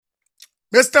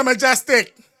Mr.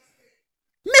 Mejustik.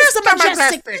 Mr.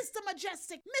 Mejustik. Mr.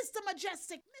 Mejustik. Mr.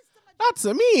 Mejustik. That's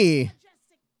me.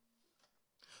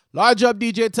 Large up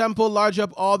DJ Temple, large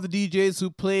up all the DJs who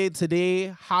played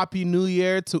today. Happy New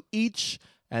Year to each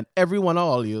and every one of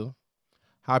all you.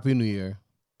 Happy New Year.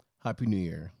 Happy New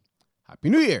Year. Happy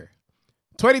New Year.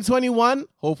 2021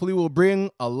 hopefully will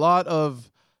bring a lot of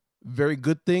very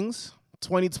good things.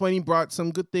 2020 brought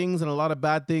some good things and a lot of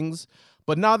bad things.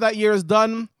 But now that year is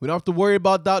done, we don't have to worry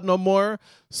about that no more.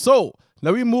 So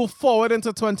now we move forward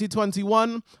into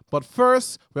 2021. But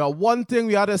first, we have one thing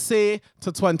we had to say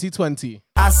to 2020.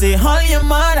 I say, hold your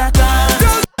mother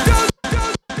tongue.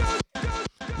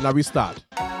 Now we start.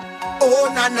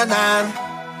 Oh, na na na.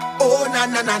 Oh, na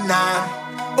na na na.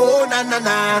 Oh, na na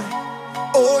na.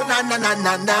 Oh, na na na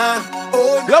na na.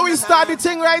 Oh, now we start the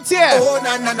thing right here. Oh,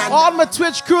 na na na. All my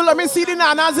Twitch crew, let me see the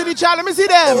nanas in the chat. Let me see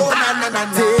them. Oh, na na na.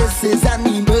 This is an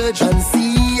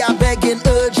emergency. I'm begging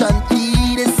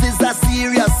urgently. This is a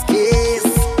serious case.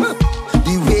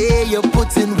 The way you're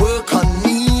putting work on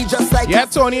me, just like yeah,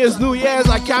 Tony, it's New Year's.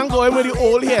 I can't go in with the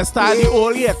old hairstyle, the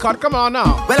old haircut. Come on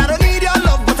now. Well, I don't need your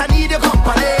love, but I need your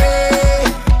company.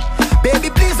 Baby,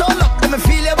 please hold up, let me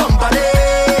feel your company.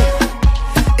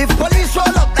 If police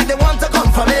roll up and they want to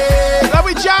come for me, now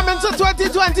we jam into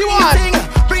 2021.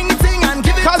 Bring the thing and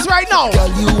give it. Cause right now, girl,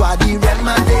 you are the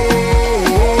remedy.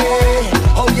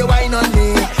 Oh, you wine on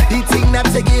me. The thing that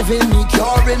you're giving me,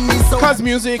 curing me so. Cause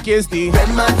music is the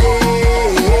remedy.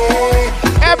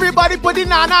 Everybody put the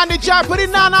nana on the chat, put the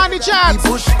nana on the chat. You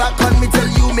push back on me till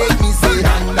you make me say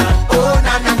na na. Oh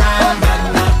na na na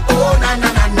na. Oh na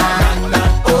na na na.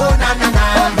 Oh na na na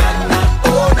na.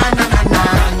 Oh na na na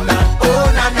na. Oh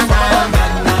na na na na. Oh na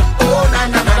na na na. Oh na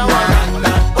na na na.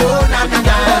 Oh na na na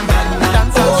na.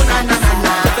 Oh na na na. Oh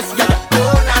na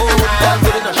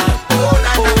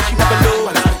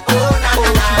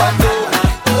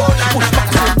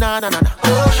na na.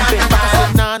 She been back and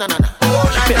said na na na.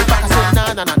 She been back and said na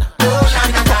na na.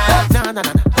 Na na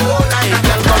na. Hey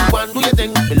girl, come one, do your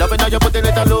thing. Me loving how you putting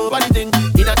it all over the thing.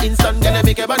 In an instant, girl,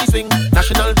 make your body swing.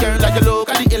 National girl, like you look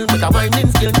at the hill with a winding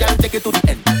skill, girl, take it to the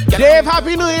end. Dave,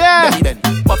 Happy New Year!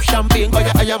 Pop champagne,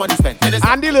 cause you money spent.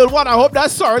 And the little one, I hope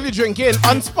that's sorely drinking,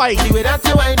 unspiked. The way that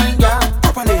you winding, girl,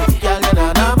 properly, girl, you're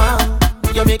not normal.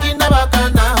 You're making the back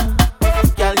on now,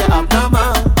 girl, you're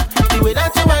abnormal. The way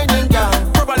that you winding, girl,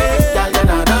 properly, girl, you're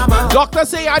not normal. Doctor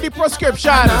say I had the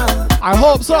prescription. I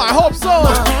hope so, I hope so.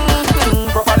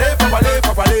 Properly.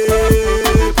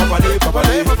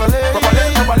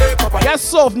 Yes,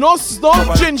 soft, no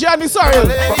ginger in the soil.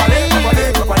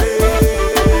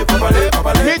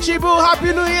 Mitchie Boo,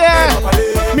 Happy New Year.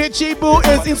 Mitchie Boo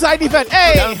is inside the vent.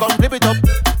 Hey! Girl, come flip it up.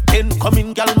 Come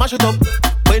in, girl, mash it up.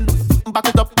 When back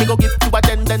it up, we go give you a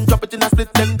 10, then drop it in a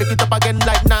split, then pick it up again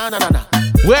like na na na na.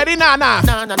 Where the nana?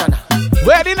 Na na na na.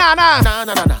 Where the nana? Na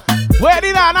na na na. Where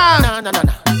the nana? Na na na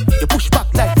na. You push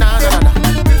back like na na na na.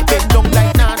 You bend down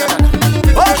like na na na na.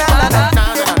 Oh na na na na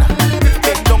na na. You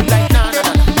bend down like na na na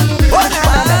na. Oh na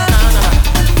na na na na.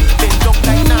 You bend down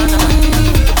like na na na.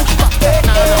 You push back like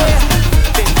na na na.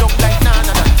 You bend down like na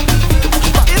na na. You push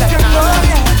back like na na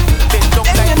na. You bend down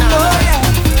like na na na.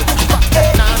 You push back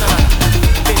like na na na.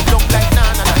 You bend down like na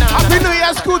na na. Happy New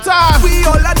Year, Scooter. We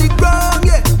all on the ground,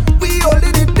 yeah. We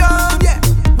holding it down, yeah.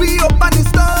 We up on the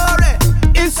story.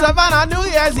 It's Savannah New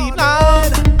Year's Eve now.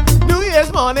 New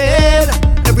Year's morning.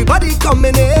 Everybody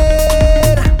coming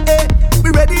in. Hey,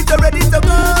 we ready to go,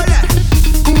 yeah.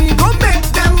 We gon' make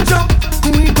them jump.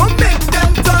 We gon' make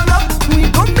them turn up. We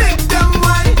gon' make them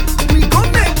wine. We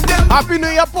gon' make them. Happy New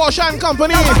Year, Porsche and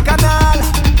Company. Canal.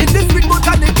 In this big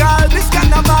botanical, this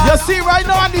carnival. You see right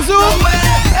now on the Zoom.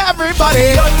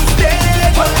 Everybody. On stage,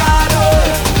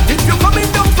 if you're coming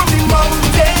down from the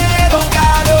mountain,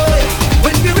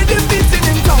 when we read the beating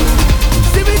in town,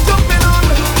 see me jumping on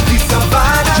the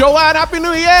savannah. Joanne, Happy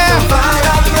New Year.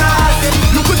 Savannah grass.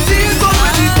 You could see it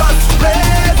already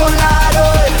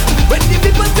when the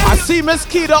people I see Miss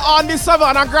Keita on the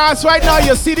Savannah grass right now.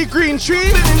 You see the green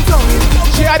tree?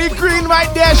 She had the green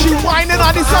right there. She whining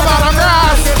on the Savannah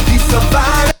grass. The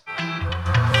savannah.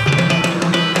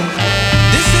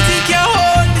 This city can't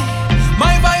hold me.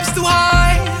 My vibe's too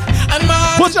high. And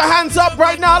my put your hands up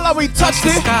right now, like we touched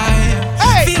it.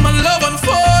 Hey! Feel my love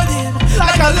unfolding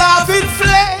like a laughing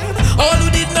flame. All who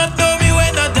did not know me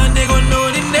when I done, they gon' know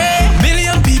the name.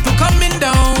 Million people coming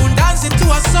down, dancing to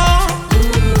a song.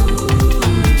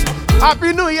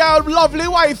 Happy New Year, lovely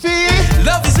wifey.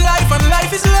 Love is life and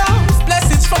life is love.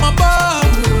 Blessings from above.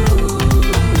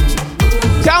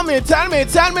 Tell me. Can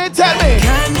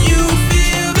you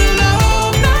feel the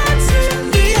love that's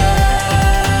in the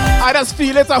air? I just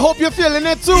feel it. I hope you're feeling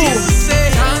it too. You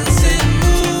say dancing.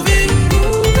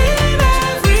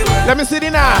 me see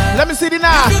the now. Let me see the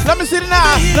now. Let me see the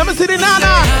now. Let me see the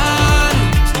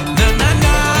now.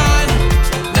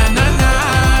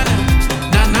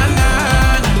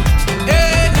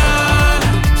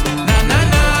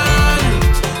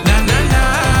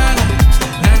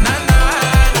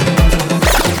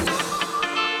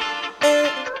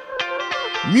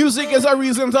 Music is a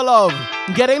reason to love.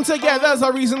 Getting together is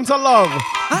a reason to love.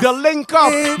 The link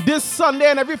up this Sunday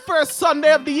and every first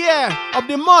Sunday of the year, of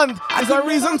the month, is a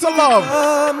reason to love.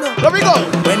 There we go.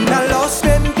 When I lost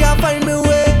and can't find my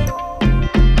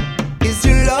way, is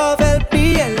your love help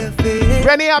me elevate?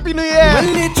 Rennie, Happy New Year.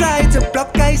 When they try to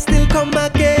block, I still come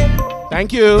again.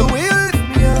 Thank you. The way you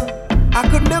lift me up, I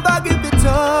could never give it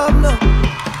up, no.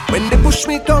 When they push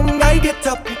me down, I get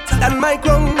up. And my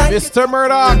ground, Mr.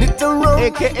 Murdoch,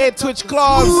 aka Twitch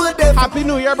Claus. Happy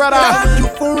New Year, brother. Thank you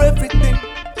for everything.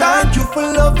 Thank you for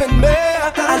loving me.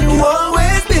 And you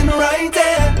always been right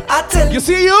there. I tell you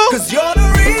see you? Cause you're the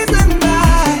reason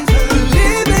I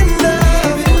live in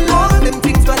love. All them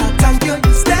things, but I thank you.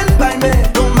 You stand by me.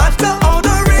 No matter all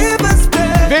the rivers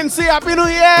there. Vinci, Happy New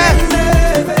Year.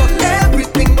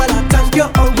 Everything, but I thank you.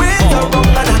 Always around,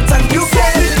 and I thank you.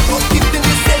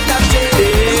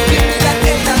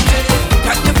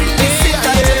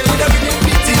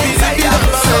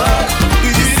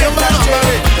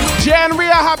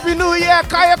 Janria, Happy New Year.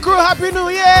 Kaya Crew, Happy New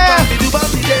Year.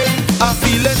 I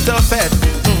feel it the fed.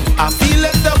 I feel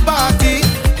it the party.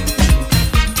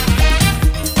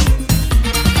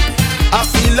 I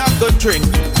feel like a drink.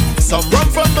 Some rum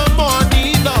from the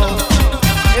morning now.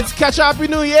 It's Catch Happy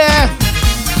New Year.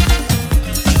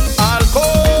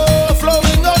 Alcohol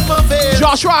flowing up my veins.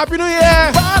 Joshua, Happy New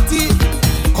Year. Party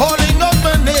calling up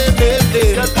my name.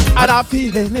 And I'm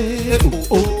feeling it. Oh,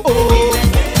 oh, oh.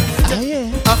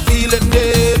 I feel it,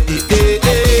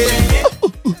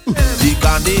 the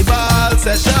carnival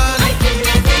session.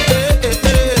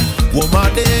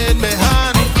 Woman in my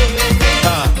hand,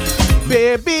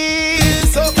 baby.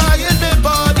 So high in my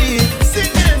body,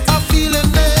 singing. I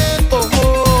feeling it, oh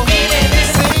oh.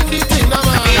 Sing the thing, man.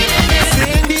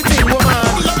 Sing the thing,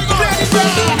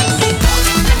 woman.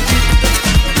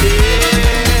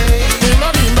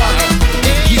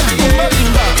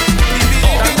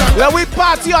 When we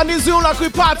party on the Zoom like we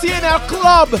party in a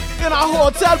club, in a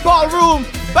hotel ballroom,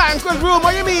 banquet room,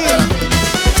 what you mean?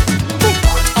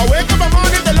 I wake up in the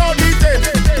morning, the Lord meeting.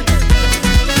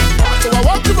 So I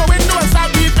walk to my window and start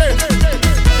weeping.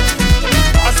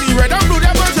 I see red and blue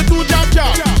devils and two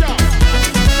jab.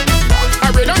 I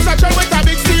read them section with a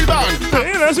big steel band.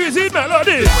 That's sweet seed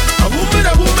melody.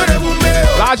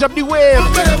 Large up the wave,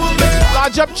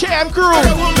 large up chain crew.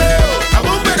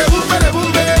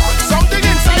 Something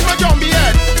inside my zombie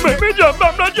head. Make me jump,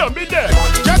 I'm not jumping dead.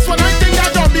 Just when I think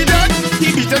that zombie dead,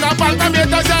 he beating up and made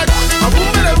the head.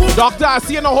 Doctor, I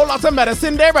see a whole lot of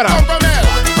medicine there, brother. Come from hell.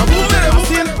 I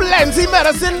see plenty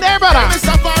medicine there, brother.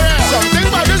 Something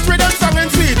about this rhythm song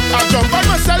and sweet. I jump on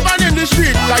myself and in the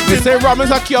street like They say rum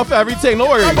is a cure for everything, don't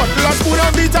worry. a bottle of spoon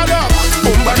and beat it up.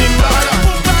 Boomba dim bada,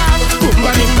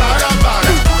 boomba dim bada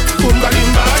bada, boomba dim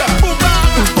bada,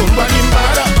 boomba dim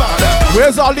bada bada.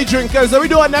 Where's all the drinkers? Let me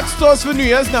do a next toast for New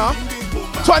Year's now.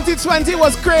 2020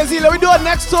 was crazy. Let me do a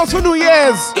next toast for New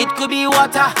Year's. It could be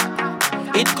water,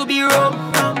 it could be rum,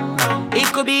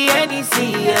 it could be any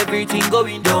sea, everything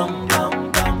going down.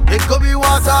 It could be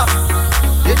water,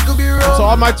 it could be rum. So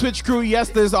all my Twitch crew, yes,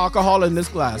 there's alcohol in this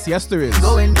glass. Yes, there is.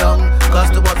 Going down, cause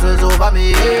the bottle's over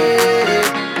me. Hey,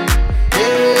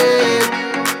 hey,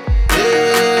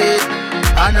 hey.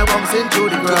 And I'm bouncing through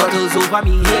the crowd. Bottles over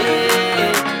me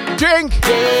head. Drink.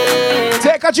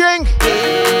 Take a drink.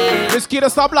 Miss Kita,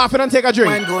 stop laughing and take a drink.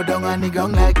 Mine go down on the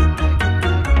ground like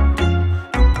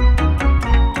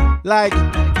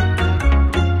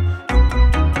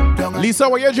Lisa,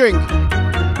 where you drink?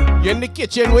 You're in the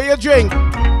kitchen, where you drink?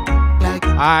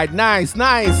 Alright, nice.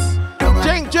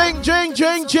 Drink.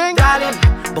 Darling,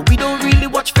 but we don't really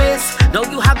watch face. Now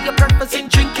you have your purpose in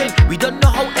drinking. We don't know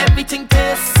how everything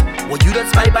tastes. Well, you don't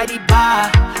spy by the bar.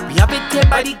 We have it here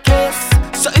by the case.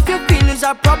 So if you feel is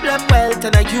a problem, well,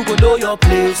 tonight you go know your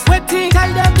place. Waiting,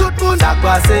 tell them to do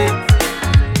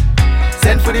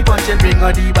send for the punch and bring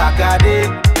on the back of day.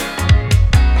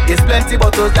 There's plenty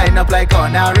bottles lined up like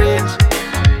on a range.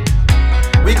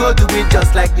 We go do it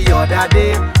just like the other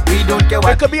day. We don't care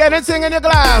what. It could be anything in your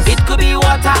glass. It could be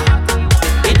water,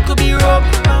 it could be rum,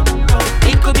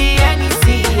 it could be any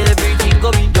sea, everything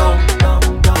going down.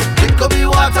 It could be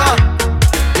water.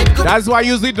 That's why I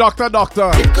use the doctor.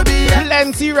 It could be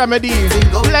Plenty remedies,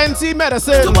 plenty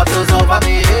medicine. two bottles over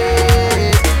me.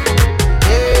 Hey,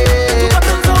 hey,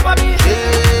 Bottles over me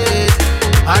hey.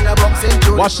 And a box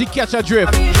into Watch she catch a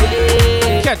drift.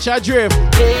 head. Catch a drift.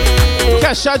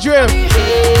 Catch a drift.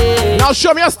 Now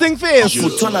show me a stink face.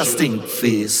 Put on a stink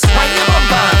face. Wind your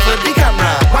bumper for the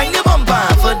camera. Wind your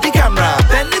bumper for the camera.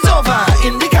 Bend it over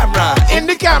in the camera. In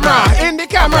the camera. In the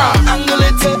camera. Angle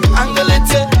it, angle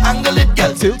it, angle it,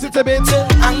 girl. Tilt it a bit.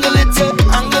 Angle it,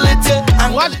 angle it,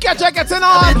 angle. Watch Catcher getting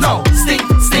on. No, stink,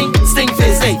 stink, stink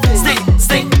face. Hey, stink,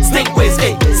 stink, stink waist.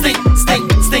 Hey, stink,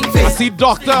 stink, stink face. I see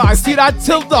doctor. I see that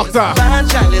tilt doctor. Bad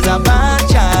child is a bad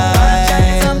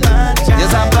child.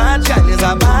 Is a bad child. Is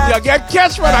a bad. You get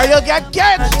catch, brother. You get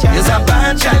catch. Is a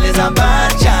bad child. Is a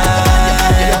bad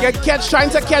child. You get catch trying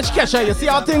to catch catcher. You see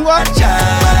how thing work?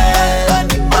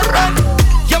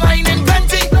 You're mine in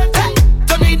plenty.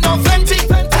 Don't need no plenty.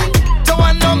 Don't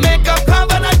want no makeup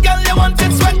cover. That girl you want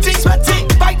it sweaty. Sweaty.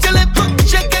 Bite your lip.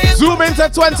 Shake it. Zoom into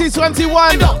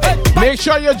 2021. Make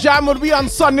sure your jam will be on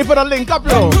Sunday for the link up,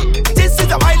 yo. This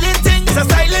is a violent thing. It's a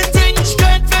silent thing.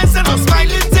 Straight face and a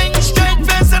smiling thing. Straight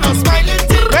face and a smiling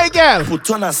thing. Hey, girl. Put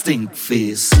on a stink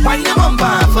face. Wind your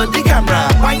bumper for the camera.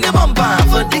 Wind your bumper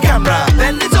for the camera.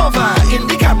 Bend it over in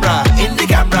the camera. In the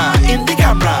camera. In the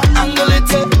camera. Angle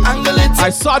it. Angle it. I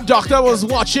saw doctor was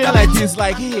watching like he's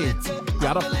like, hey, you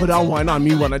gotta put on wine on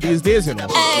me one of these days, you know.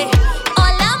 Hey,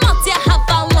 all I'm out here have,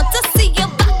 I want to see you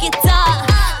back it up.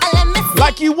 Let me see.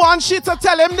 Like you want shit to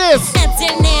tell him this. That's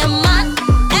your name, man.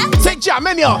 Take jam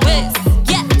in ya. Whiz,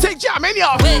 yeah. Take jam in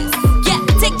ya. Whiz, yeah.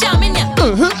 Take jam in ya.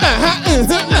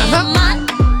 Man,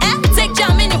 take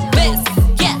jam in your whiz,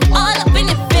 yeah. All up in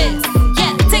your fist,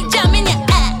 yeah. Take jam in your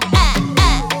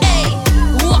hey.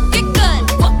 Walk it good,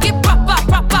 walk it proper,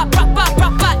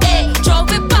 hey. Throw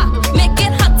it back, make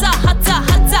it hotter,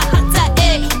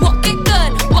 hey. Walk it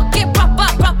good, walk it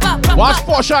proper. Watch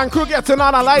Portia and crew getting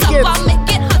on, I like it.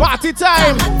 Party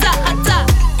time.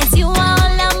 As you all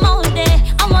I'm all day,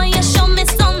 I want you to show me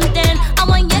something. I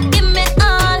want you to give me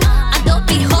all. I don't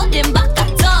be holding back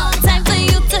at all. Time for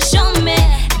you to show me.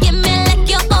 Give me like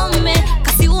you own me.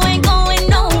 Cause you ain't going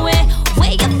nowhere.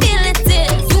 Where you feel it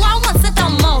is. You are one set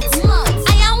of mouth.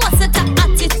 I am one set of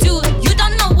attitude. You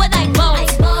don't know what I bout.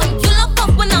 You look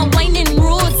up when I'm whining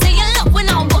rude. Say you love when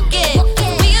I walk it.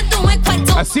 When you doing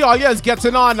quite I see all yours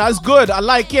getting on. That's good. I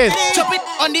like it. Chop it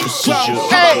on the show.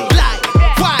 Hey. Like,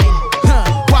 wine,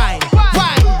 wine,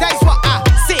 wine. That's what I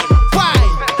say.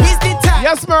 Wine. Where's the time?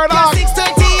 Yes, Murdoch.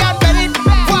 6:30 and ready.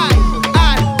 Wine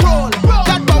and roll.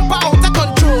 That bumper out of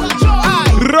control.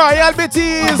 Royal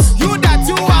Beatties. You that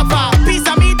you have a piece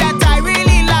of me that I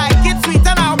really like. It's sweet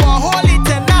and I will hold it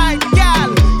tonight. Girl,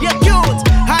 you're cute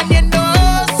and you know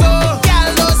so. Girl,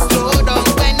 no slow down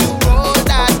when you roll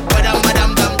that. Badam,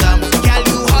 badam, dum, dum. Girl,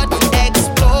 you hot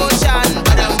explosion.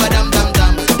 Badam, badam, dum,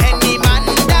 dum. Any man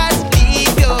that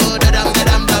leave you. Badam,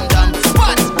 badam, dum, dum.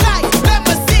 Spotlight, let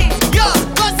me see you.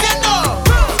 Cause you know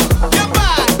you're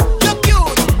bad, you're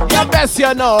cute. The best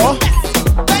you know.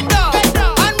 Bend down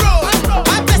and roll.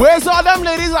 Where's all them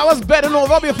ladies I was betting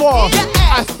over before?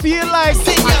 I feel like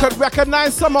I could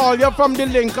recognize some of you from the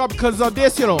link up because of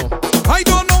this, you know. I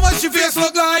don't know what your face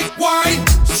look like. Why?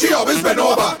 She always been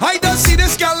over. I don't see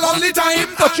this girl all the time.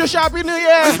 Patricia, Happy New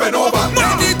Year. Been over.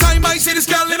 Anytime I see this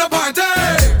girl in a party,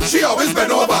 She always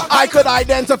been over. I could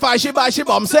identify she by she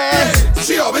bum say.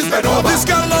 She always been over. this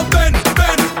girl love bend.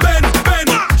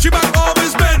 She back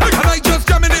always bend, and I just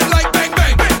jamming it like bang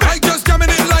bang. I just jamming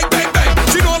it like bang bang.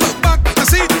 She don't look back to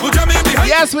see who jamming behind.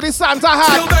 Yes, with the Santa Still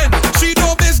hat. bend. She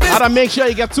know business. Gotta make sure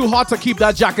you get too hot to keep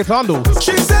that jacket on though.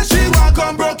 She said she want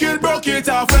come broke it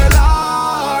off, well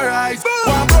alright.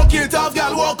 Want broke it off,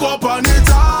 girl, walk up on it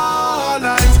all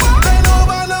night. Bend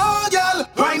over now, girl,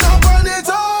 wind up on it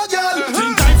all, girl.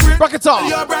 Think I'm free. Rock it off,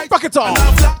 rock it off,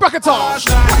 rock it off,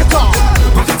 rock it off.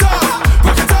 Rock it off,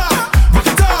 rock it off, rock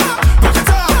it off, rock it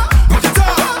off, rock it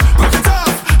off, rock it off.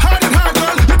 Hard and hard,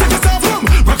 girl, you take yourself home.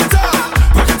 Rock it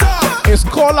off, rock it off. It's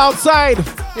cold outside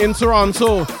in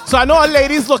Toronto, so I know a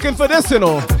lady's looking for this, you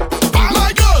know.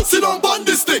 My girl, sit on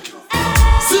the stick.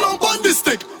 Sit on the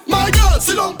stick. My girl,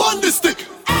 sit on the stick.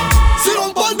 Sit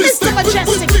on the Mr. stick.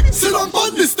 Mejustik. Sit on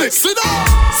the stick. Sit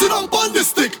on the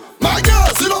stick. My girl,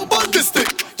 sit on the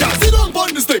stick. Yeah, sit on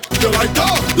the stick. You like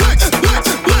that? Legs.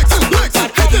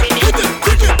 Hit it,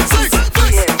 quick it, six,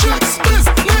 flex, tricks, this,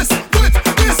 with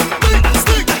this big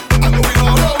stick. I know it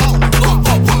all out.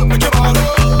 Make it all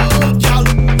out. Girl,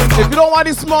 If you don't want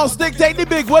the small stick, take the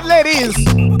big one, ladies.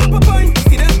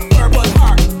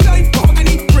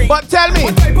 But tell me,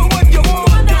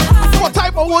 what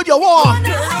type of wood you want?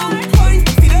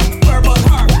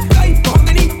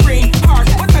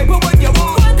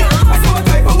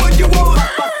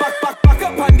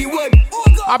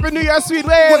 Happy New Year, sweet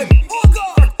lady.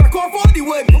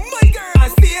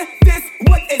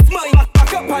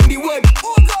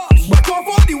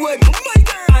 would.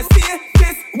 I say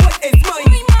this what is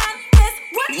mine. This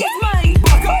what is mine.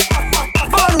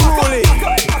 Unruly.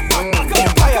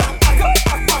 Empire.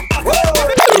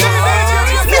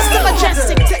 Mr.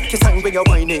 Majestic. Take your time with your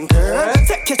whining girl.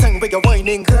 Take your time with your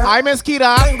whining girl. Hi, Miss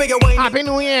Kita. Time with your whining. Happy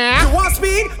New Year. You want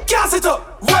speed? Gas it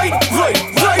up. Right.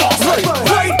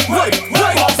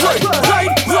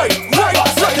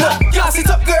 Gas it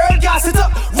up, girl. Gas it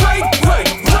up. Right.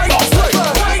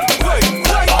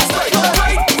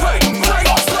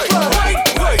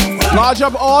 Large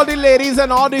up all the ladies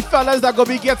and all the fellas that go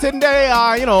be getting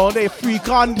their, they freak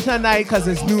on tonight because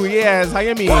it's New Year's. How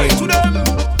you mean? To them.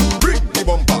 Bring the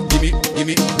bumper.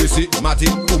 Gimme, Missy, Matty,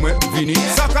 Kume, Vini.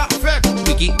 Saka, Fek,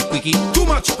 Wiki, too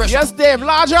much pressure. Yes, Dave,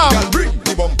 large up. Girl, bring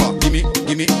the bumper. Gimme,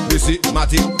 Missy,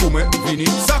 Matty, Kume, Vini.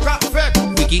 Saka, Fek,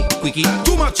 Wiki,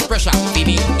 too much pressure.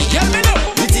 Vini. Get me now.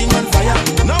 The thing on fire.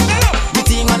 Now get up. The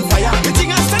thing on fire. The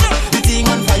thing on stand up. The thing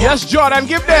on fire. Yes, Jordan,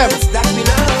 give them. That me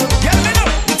love. Get me now.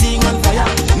 The thing on fire.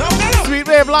 Now get up. Sweet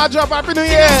babe, large up, Happy New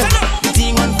Year. The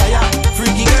thing on fire.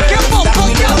 Freaky girl. That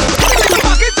me love.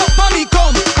 Back it up and me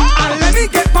come. And let me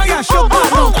get fire sugar.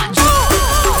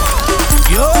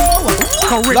 Yo,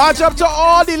 correct. Large up to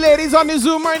all the ladies on the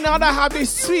Zoom right now that have this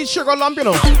sweet sugar lump,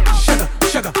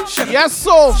 Sugar. Yes,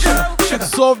 so. Sugar.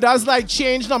 So that's like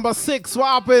change number 6. What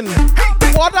happened?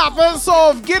 What happened,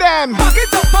 so? Get them. Back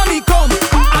it up and me come.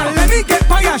 And let me get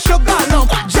fire sugar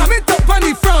lump. Jam it up on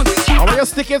the front. I want you to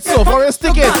stick it, so. I want you to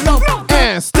stick it.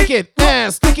 Stick it.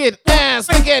 Yes.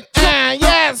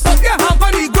 Put your hand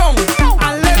on the ground.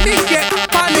 And let me get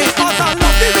on it. Cause I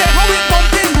love the way how it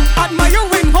bumping.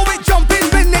 Admiring how it jumping.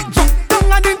 When it jump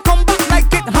down and then come back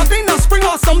like it having a spring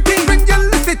or something. When you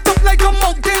lift it up like a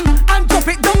mountain and drop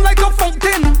it down like a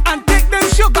fountain. And take them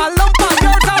sugar lump and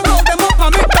yours and roll them up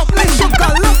and make up like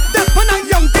sugar lump. That when a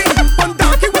young thing, one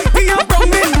darky whitey and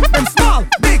browning. Them small,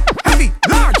 big, heavy,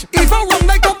 large, even run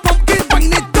like a pumpkin.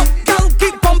 Wind it up, girl,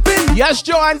 keep pumping. Yes,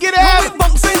 Joanne, get How it. it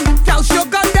bouncing, girl,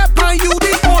 sugar that pan you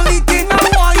the only thing I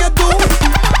want you do.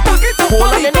 Back it up Hold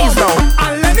on on the your knees ground,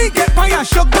 and let me get fire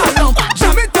sugar lump.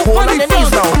 Jam it up Hold on on the your knees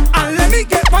front, and let me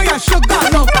get fire sugar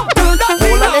lump. Till that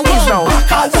thing Hold on your knees now.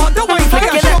 I want the white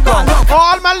fire Flicking that sugar gun. lump.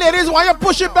 All my ladies, why you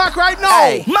push it back right now?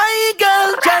 Hey. My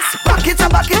girl, just back it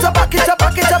up.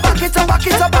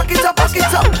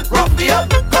 Rough me up,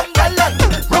 come galant.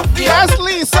 Rough me up. Yes,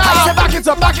 Lisa. Back it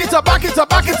up. Back it up.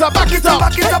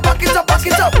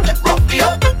 Rough me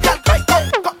up, girl,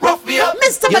 rough me up.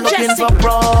 Mr. You're looking Majestic. for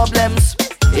problems.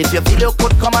 If you feel you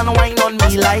could come and whine on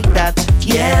me like that,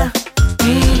 yeah.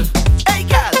 Hey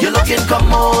girl, you're looking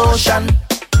commotion.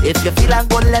 If you feel I'm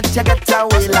gonna let you get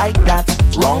away like that,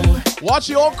 wrong. Watch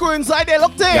your old crew inside there,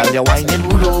 look there. Girl, you're whining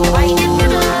rudo.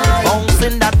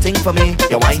 Bouncing that thing for me.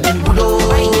 You're whining rudo.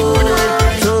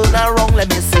 Turn around, let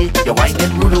me see. You're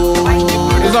whining rudo.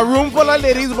 There's a room full of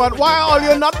ladies, but why are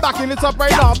you not backing it up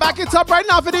right now? Back it up right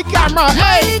now for the camera.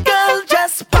 Hey! Hey girl,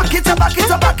 just back it up.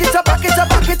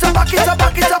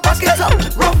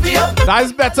 Rough me up.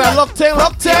 That's better. Look ting.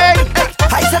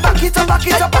 I said back it up.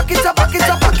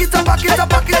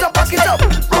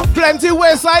 Plenty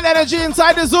waistline energy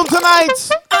inside the Zoom tonight.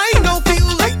 I don't feel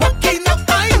like walking up.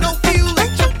 I don't feel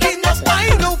like choking up. I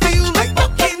don't feel like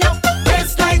walking up.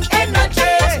 Waistline energy.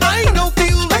 I don't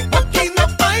feel like walking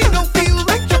up. I don't feel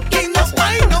like choking up.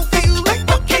 I don't feel like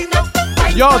walking up.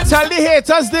 Yo, tell the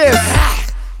haters this.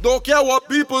 Don't care what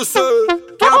people say.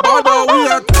 Can't bother we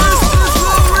are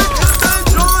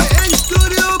in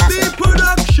Studio B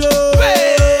production.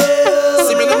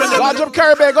 Large up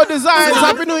Caribbean, good designs.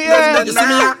 Happy New Year. Don't care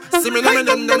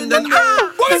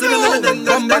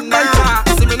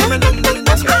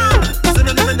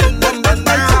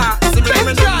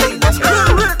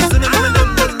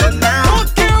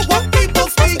what people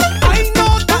speak. I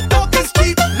know that talk is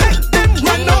cheap. Let them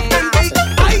run up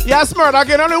and beat. Yes, murder,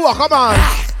 get on the walk, come on.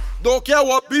 Don't care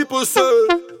what people say.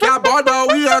 Can't bother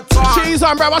we are talk. Cheese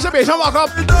on bread, watch the bitch, walk up.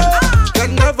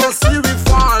 Can never see we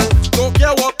fall. Don't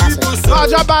care what people say.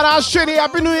 Large up badass Trini,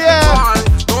 Happy New Year.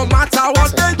 No matter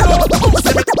what they do.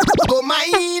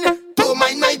 Don't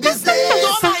mind my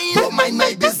business. Don't mind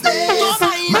my business.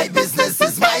 My business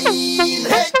is mine.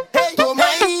 Hey, don't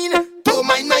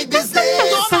mind my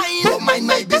business. Don't mind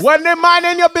my business. When they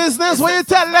minding your business, what you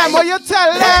tell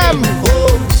them?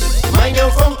 Mind your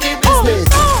funky business.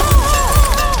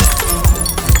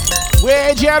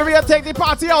 Where Jerry will take the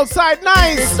party outside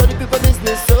nice. So the people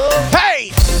business, so.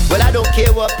 Hey! Well, I don't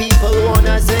care what people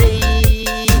wanna say.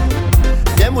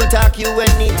 Them will talk you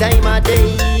any time of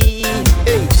day.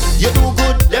 Hey, you do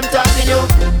good, them talking you.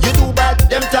 You do bad,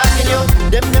 them talking you.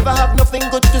 Them never have nothing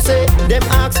good to say. Them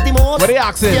ask the most. What they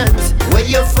asking? Where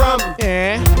you from?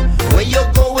 Eh? Where you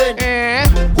going? Eh?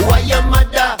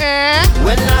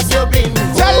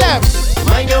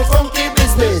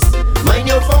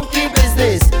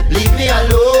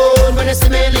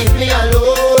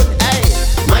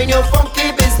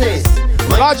 business.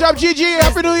 Large job, GG.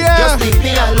 Happy New Year. Just leave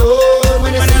me alone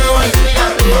when you see me, leave me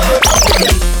alone.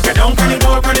 Get down on the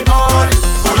board, on the board.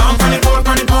 Pull on the board,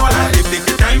 on the board. If the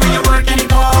time when you work in the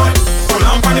board. Pull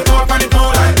on the board, on the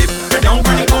board. Get down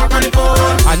on the board, on the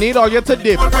board. I need all you to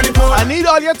dip. I need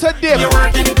all you to dip.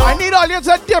 I need all you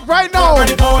to dip right now.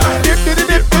 Dip, dip, dip,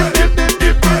 dip, dip,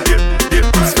 dip, dip, dip.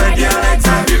 Spread your legs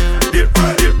and dip, dip,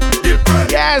 dip,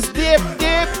 dip. Yes, dip,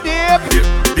 dip, dip. Dip,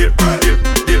 dip, dip,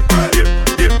 dip, dip,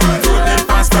 dip. Throw them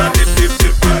faster. Dip, dip,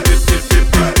 dip, dip, dip, dip,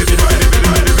 dip, dip, dip.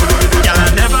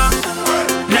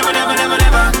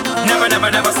 Y'all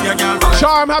never see a girl.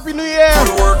 Charm, Happy New Year.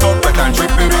 Work out, but can't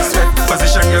trip in respect.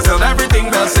 Position yourself, everything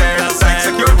well said. Like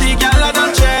security, girl, I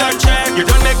don't check. You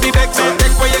don't make me vex, so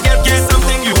take where you get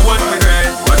something you won't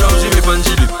regret. But how she whip and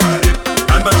she dip,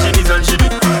 and back she knees and she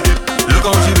dip. Look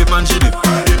how she whip and she dip,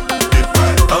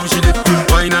 how she dip,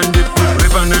 wine and dip,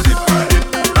 whip and dip,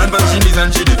 and back she knees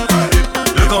and she dip.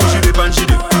 Look how she whip and she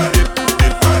dip,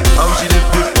 how she dip,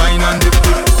 wine and dip.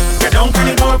 Get down on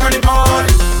the board, on the board.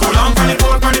 Pull on the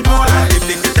board, on the board. If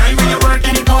the time when you work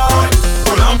in the board.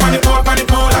 Pull on the board, on the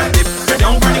board. Get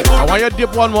down on the board. I want you to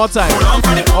dip one more time.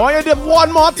 I want you to dip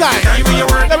one more time.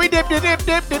 Let me dip, dip, dip,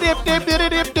 dip, dip, dip, dip, dip,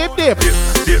 dip, dip, dip. Dip,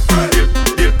 dip,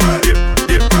 dip, dip,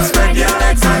 dip. Spread your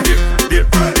legs and dip, dip,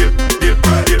 dip, dip,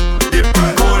 dip, dip.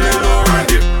 Go a little over,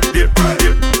 dip, dip,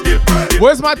 dip, dip, dip.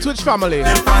 Where's my Twitch family?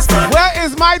 Where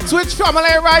is my Twitch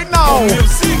family right now?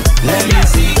 Let me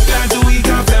see, can do we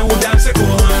can play with dance go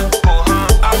on.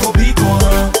 I go be go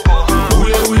on.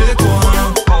 Will go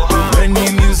on. When the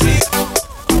music.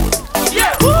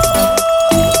 Yeah.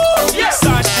 Yes,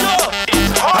 I sure.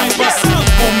 It's hard. Yes.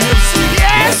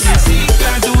 Yes. Let me see,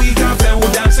 can do we can play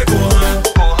with dance go on.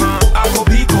 I go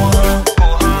be go on.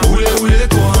 Will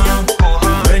go on.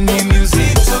 When the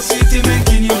music so sweet,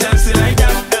 making you dance like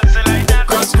that.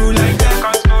 Cross through like that.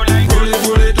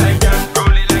 Roll it like that.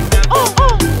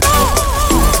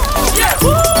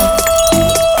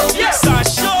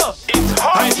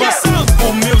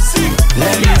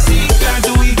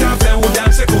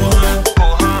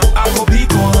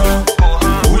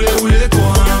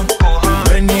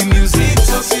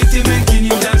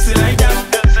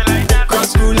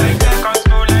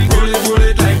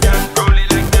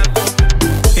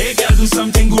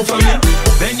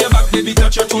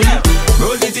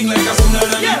 Roll the thing like a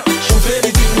tsunami. Shoot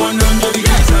everything 100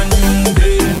 degrees and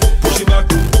then push it back.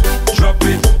 Drop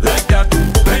it like that.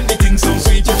 When the thing so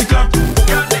sweet, you clap.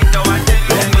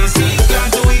 Let me see,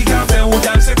 can't do it, can't play with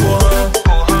dance go on.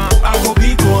 I go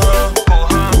be go on.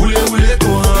 Will it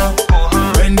go on.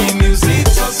 When the music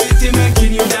so sweet,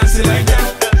 making you dance like that.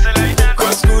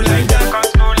 Cross through like that.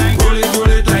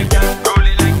 Roll it like that.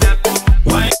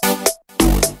 Why?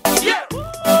 Yeah.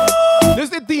 This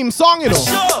is the theme song, you know.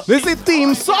 This is the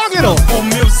theme song, you know.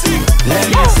 Let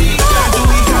me see, can't do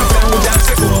it, can't play with dance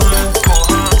go on.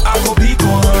 I go be go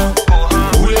on.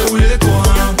 Will go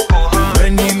on.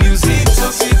 When the music so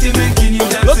sweet, making you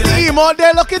dance. Look the emo out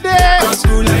there, look at there. Cross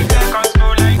through like that.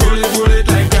 Roll it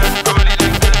like that.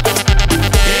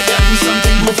 Hey, girl, do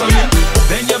something good for me.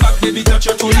 Then your back, baby, touch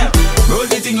your toe. Roll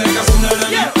the thing like a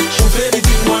tsunami. Shoot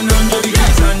everything 100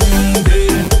 degrees and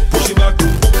then push it back.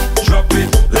 Drop it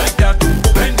like that.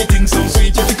 When the thing so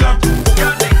sweet, you clap.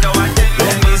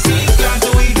 Let me see, can't do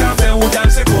it, can't play with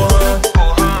dance go on.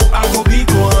 I go be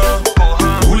go on.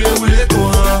 Will go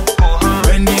on.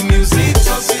 When the music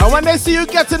so sweet. And when they see you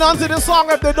getting onto the song,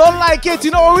 if they don't like it,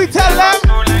 you know what we tell them?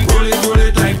 Roll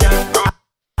it like that.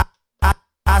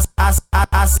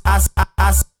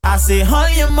 I say,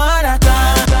 hold your mother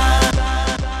down.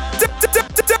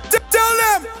 Tell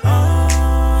them.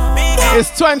 It's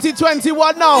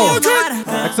 2021 now.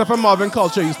 Except for Marvin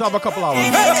Culture, you still have a couple hours.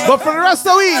 But for the rest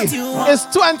of we, it's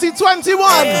 2021.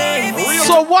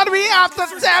 So what do we have to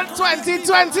tell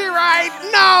 2020 right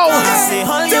now? I say,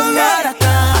 hold your mother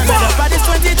down. But this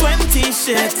 2020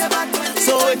 shit.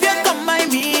 So if you come by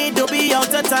me, don't be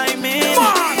out of timing.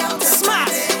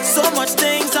 Smash. So much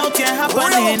things out here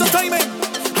happening.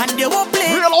 And they won't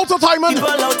play. Real out of timing. People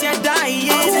out here dying.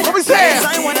 What we say?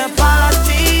 I wanna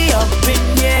party up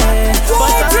in here.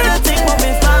 But I don't think for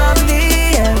my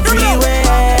family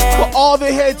everywhere. For all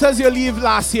the haters you leave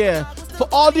last year, for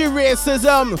all the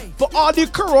racism, for all the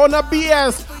corona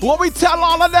BS, what we tell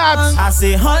all of that? I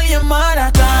say, hold your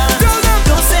mother down.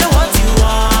 Don't say what you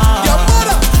want. Your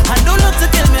mother. And don't look to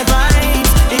kill me vibes.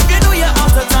 If you know you're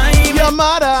out of time. Your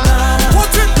mother.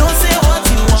 Don't say what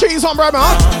you want. Cheese on bread,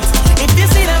 man. If you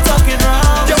see them talking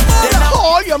wrong, Your mother.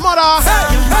 Call your mother.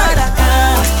 your mother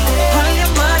down. Hold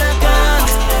your mother down.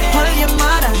 Hold your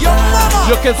mother down.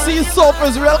 You can see Soap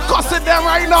is real cussing them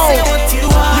right now. Say what you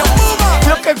want. Your mama.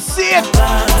 You can see it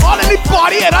all in the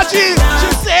body energy. She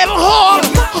said, hold.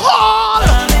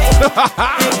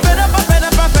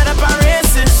 Fed up a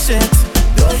racist shit.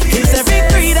 It's every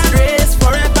creed and race,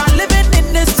 forever living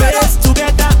in this place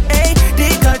together. Hey, the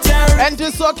culture. And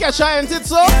this so catch I ain't it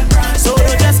so? So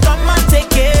you just come and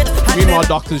take it. Meanwhile,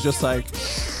 doctor's just like,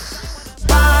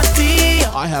 Party.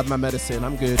 I have my medicine,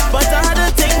 I'm good. But I had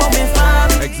to take what me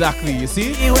found. Exactly, you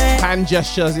see? Hand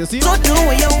gestures, you see? So do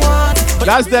what you want.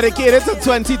 That's dedicated to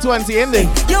 2020 ending.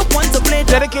 You want to play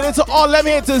Dedicated to all them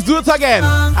haters, do it again.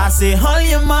 I say, hold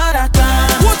your mother tongue.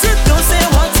 Don't say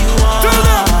what you want.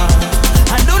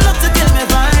 And don't look to kill me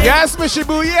fine. Yes, Mishy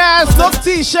Boo, yes. Look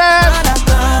t-shirt.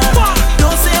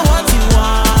 Don't say what you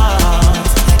want.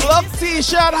 Look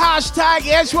t-shirt, hashtag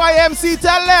HYMC,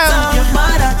 tell them. Your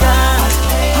mother tongue.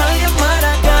 Hold your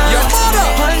mother tongue. Your mother.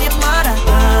 Hold your mother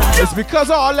tongue. It's because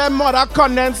of all them mother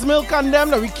condensed milk and them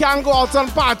that we can't go out and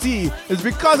party. It's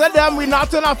because of them we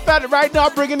not in a fed right now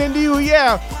bringing in the new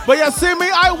year. But you see me,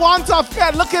 I want a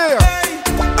fed. Look here.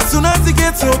 As soon as he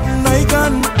gets up, I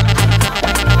can.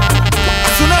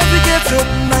 As soon as he gets up,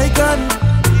 I can.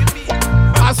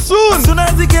 As soon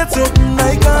as he gets up,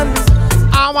 I can.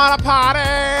 I want to party.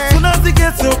 As soon as he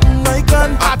gets up, I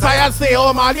can. I tired stay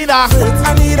home, I need a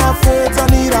I need a fit, I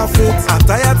need a fit. I'm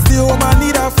tired stay home, I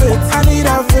need a fit. I need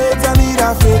a fit, I need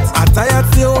a fit. I'm tired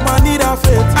stay home, I need a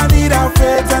fit. I need a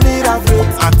fit, I need a fit.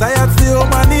 I'm tired stay home,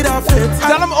 I need a fit.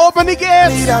 Tell them open the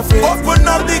gates. Open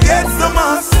up the gates to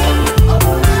mass.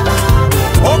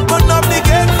 Open up the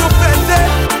gates to Fete.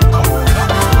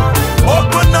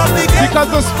 Open up the gates. Because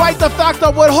despite the fact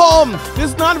that we're home,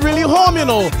 it's not really home, you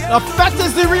know. The fete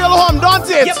is the real home, don't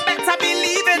it? You better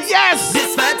believe it. Yes.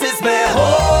 This fete is my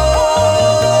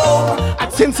home.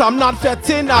 Since I'm not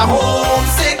fetting, I'm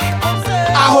Homesick.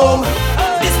 at home.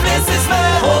 This place is my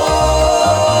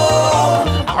home.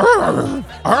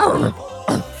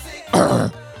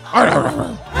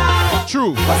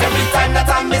 True. Cause every time that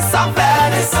I miss a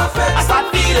fete, I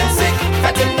start feeling sick.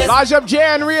 Fetting this. Large up Jay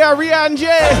and Rhea and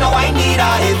Jay. Now I need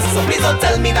a hit, so please don't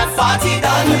tell me that party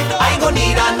done. I gon'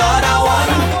 need another one.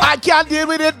 I can't deal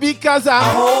with it because I'm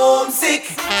Homesick.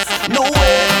 No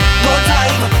way, no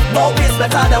time, no place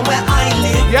better than where I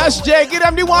live. Yes, Jay, give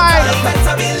them the wine. You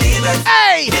better believe it.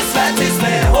 Hey! This fete is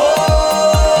my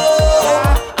home.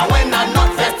 And when I'm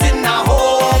not fetting, I'm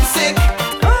homesick.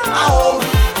 I'm home.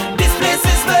 This place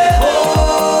is my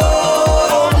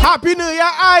home. Happy New Year,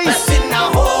 Ice. Fetting,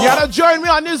 I'm home. You gotta join me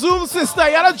on the Zoom, sister.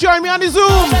 You gotta join me on the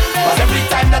Zoom. Cause every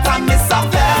time that I miss a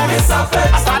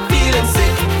fete, I start feeling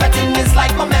sick. Fetting is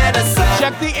like my medicine.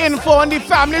 Check the info on the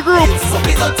family group. So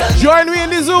please don't tell me. Join me in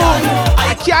the Zoom.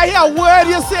 I can't hear a word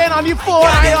you're saying on the phone.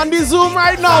 I on the Zoom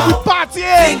right now. We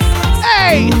partying.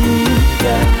 Hey!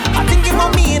 I think you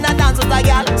want me in a dance with a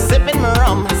gal, sipping my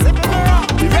rum.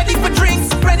 We ready for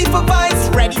drinks, ready for vibes,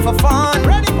 ready for fun.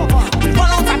 We run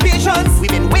out of patience,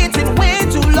 we've been waiting way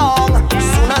too long. As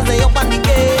soon as they open the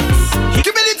gates,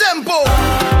 Give me the tempo.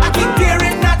 I keep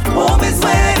hearing that home is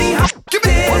where the heart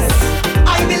is.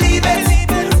 I believe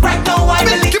it, right now I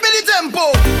believe Give me the tempo.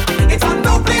 it's on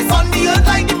no place on the earth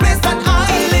like the place that I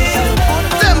live.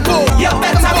 Tempo. You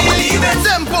better believe it.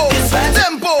 Tempo. It's right.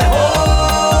 Tempo.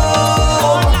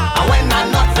 And when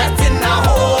I'm not fetting, I'm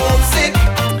homesick.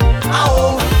 I'm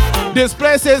home. This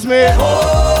place is me.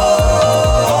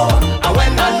 And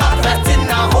when I'm not fetting,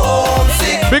 I'm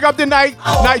homesick. Big up the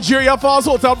Nigeria Falls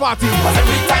Hotel Party. Cause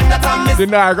every time that I miss The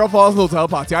Niagara Falls Hotel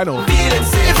Party, I know. feeling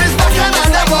sick. If it's back and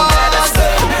the was,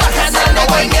 back and the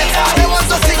wine, they want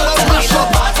to sing about mash up.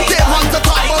 They want to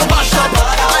talk about mash up.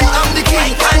 I am the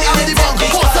king, I am the monk.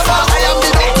 Most of all, I am the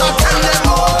doctor. Tell them,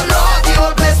 oh Lord, the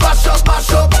whole place mash up,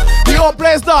 mash up. The whole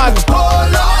place done.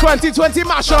 Oh Lord, 2020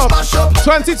 mashup. mash up.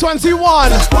 2021.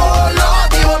 Oh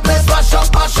Lord, the whole place mash up,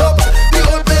 mash up. The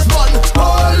whole place burn.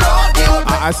 Oh Lord, the whole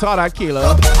place. I saw that,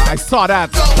 Kayla. I saw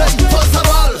that. First of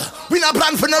all, we not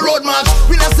plan for no road march.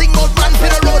 We not sing about plan for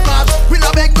no road march. We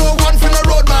not beg no one for no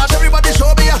road march. Everybody show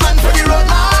me a hand for the road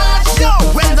march. Yo,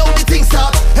 when now the things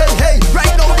start. Hey, hey, right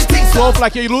now the things So start.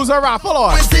 like you lose a raffle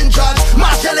or? Who's in charge?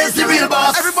 Marshall is the real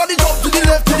boss. Everybody jump to the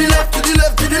left, to the left, to the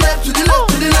left, to the left, to the left,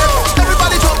 to the left.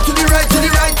 Everybody jump to the right, to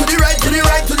the right, to the right, to the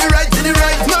right, to the right, to the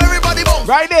right. Now everybody bump.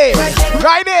 Right there.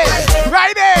 Right there.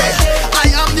 Right there.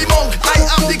 I am the monk, I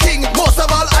am the king. Most of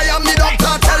all, I am the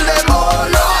doctor. Tell them, oh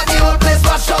Lord, the whole place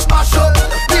mash up, mash up.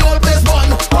 The whole place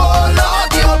burn. Oh Lord,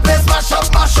 the whole place mash up,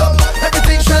 mash up.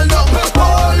 Everything shall down.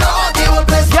 Oh Lord, the whole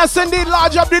place. Yes, indeed,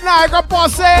 large up the Niagara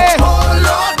Posse. Oh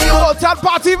Lord, the whole. Hotel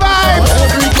party vibes.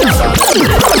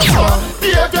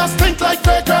 Behavior stink like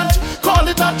vagrant. Call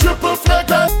it a triple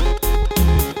flagrant.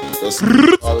 Just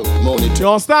money You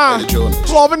understand? Hey, John.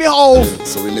 Love in the house.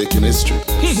 So we making history.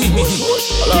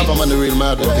 I love I'm on the real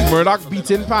mad one. Murdoch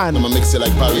beating pan. I'ma mix it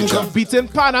like Parisian. Beating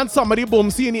pan and somebody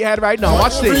boomsy in the head right now.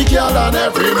 Watch Every this. girl and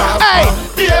every man. Hey!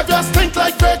 Behavior stink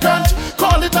like vagrant.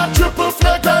 Call it a triple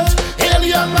flagrant.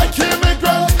 Alien like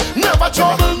immigrant. Never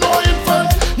trouble, no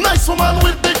infant. Nice woman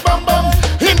with big bam bam.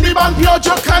 In the band, pure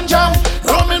joke and jam.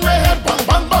 Rum in my head, bang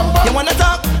bang bang bang. You wanna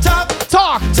talk,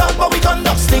 but we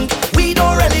conduct stink. We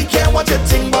don't really care what you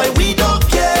think, boy. We don't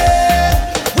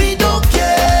care. We don't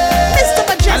care. Mr.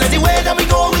 Majestic. And anyway that we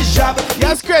go is job.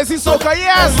 Yes, crazy soca,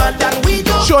 yes. We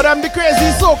don't. Show them the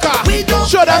crazy soca. We don't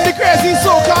Show them the crazy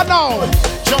soca now.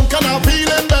 Junk and I'm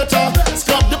feeling better.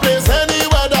 Scrub the place any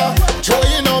weather.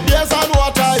 Throwing up beers and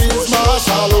water is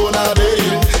martial on a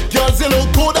day. Girls, you look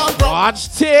good and proud. Watch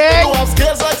Ting. You have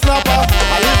scales like snapper.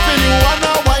 I live in you and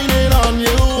I'm whining on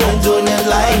you. I'm doing it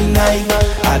like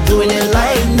Nike. I'm doing it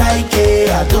like Nike.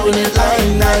 I'm doing it like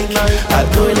Nike. I'm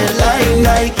doing it like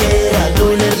Nike. I'm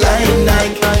doing it like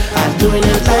Nike. I'm doing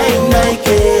it like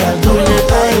Nike. I'm doing it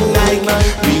like Nike.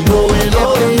 We going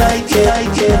all night,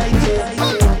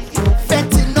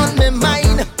 Fetting on my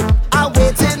mind, I'm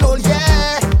waiting all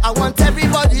year. I want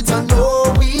everybody to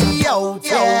know we out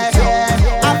here.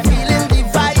 I'm feeling the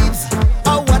vibes.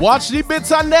 Watch the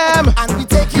bits on them. And we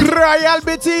taking Royal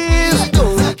bitties.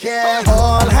 don't care.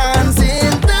 All hands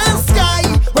in the sky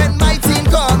when my team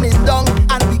coming down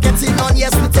and we getting on.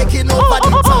 Yes, we taking over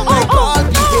the town like all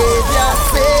behavior.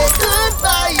 Say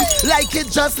goodbye like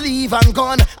it just leave and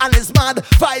gone. And it's mad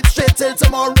fight straight till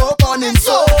tomorrow morning.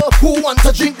 So who want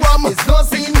to drink rum? It's no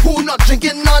scene. Who not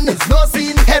drinking none? It's no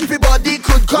scene. Everybody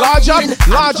could come Large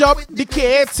in. up the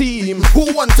K team.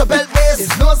 Who want to belt bass?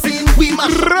 It's no scene. We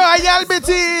must Royal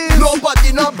bitties.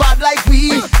 nobody not bad like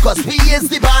we, cause we is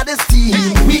the baddest team.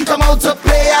 We come out to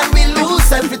play and we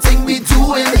lose everything we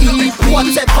do in EP.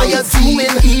 Whatever you're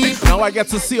doing, EP. Now I get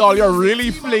to see all your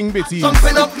really fling bitties.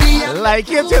 Thumping up me, Like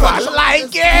it, you know, I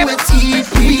like it. with EP.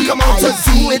 We come out to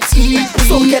do it, EP.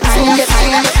 So get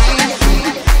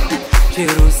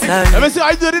Jerusalem. Let me see how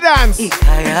you do the dance. Do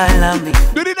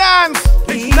the dance.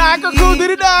 Naka crew, do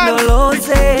the dance.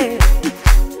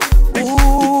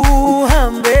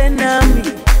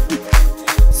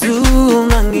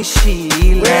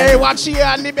 Hey, watch here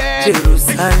on the bed.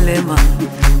 Jerusalem,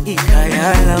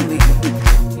 ikayalami,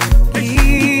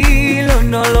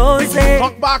 ilonoloze.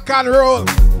 Cock back and roll.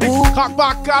 Cock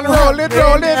back and roll it,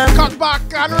 roll it. Cock back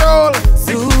and roll.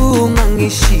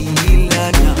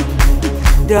 Zungangishilana,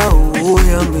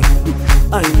 dawuyami,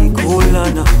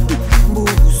 ayikolana,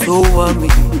 buso wami,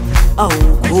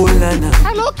 awukolana.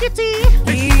 Hello, Kitty.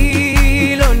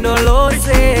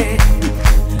 Ilonoloze,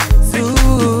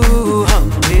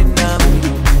 zuhambe nami,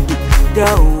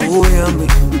 dawuyami,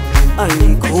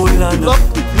 ayikolana.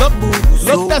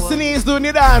 Look, Destiny is doing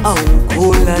the dance.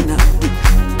 awukolana.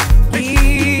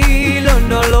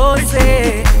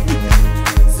 Ilonoloze,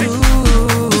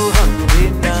 zuhambe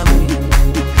nami,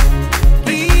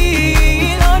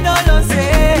 ilonoloze,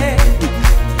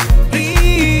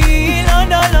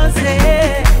 ilonoloze,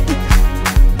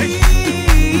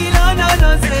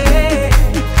 ilonoloze,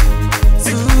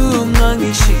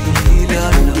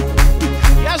 zungangishilana.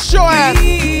 Yes, show it.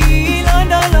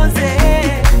 Ilonoloze,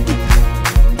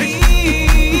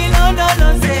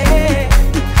 ilonoloze,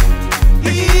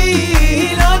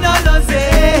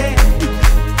 ilonoloze,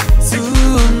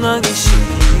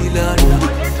 zungangishilana.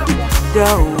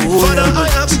 Father, I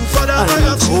ask you, Father, I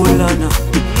ask you. Awukolana,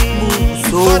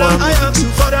 Father, I ask you,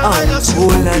 Father, I ask you.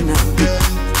 awukolana.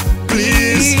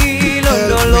 Please, help me,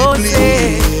 Ilondoloze,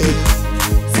 please.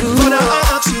 Father, I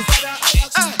ask you.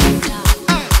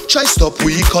 Try stop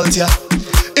we culture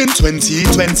in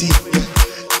 2020.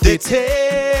 They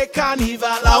take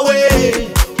carnival away.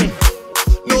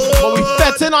 No, But we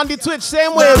fetting on the Twitch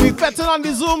same way. We fetting on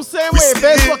the Zoom same way.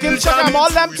 Facebook, Instagram, all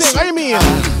them things. What do you mean?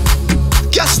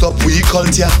 can't stop we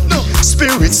culture.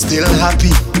 Spirit still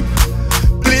happy.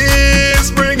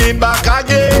 Please bring it back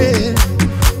again.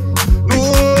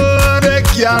 No, they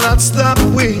cannot stop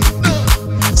we.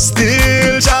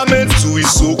 Still jamming to his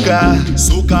soca.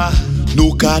 Soca,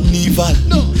 no carnival.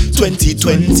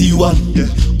 2021.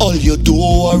 All you don't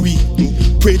worry.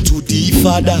 Pray to the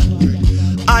Father,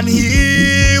 and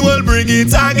He will bring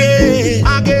it again.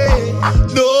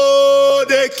 No,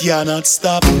 they cannot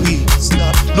stop me.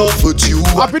 No for you.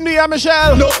 Happy New Year,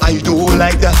 Michelle. No, I don't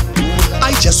like that.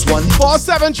 I just want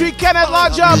 473 Kenneth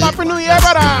Lodge up. Happy New Year,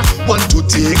 brother. Want to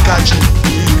take a trip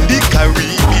the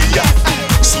Caribbean.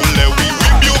 So let we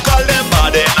rebuke all them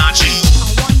bad energy.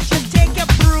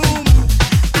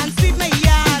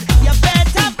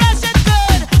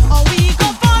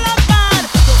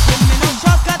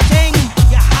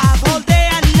 All day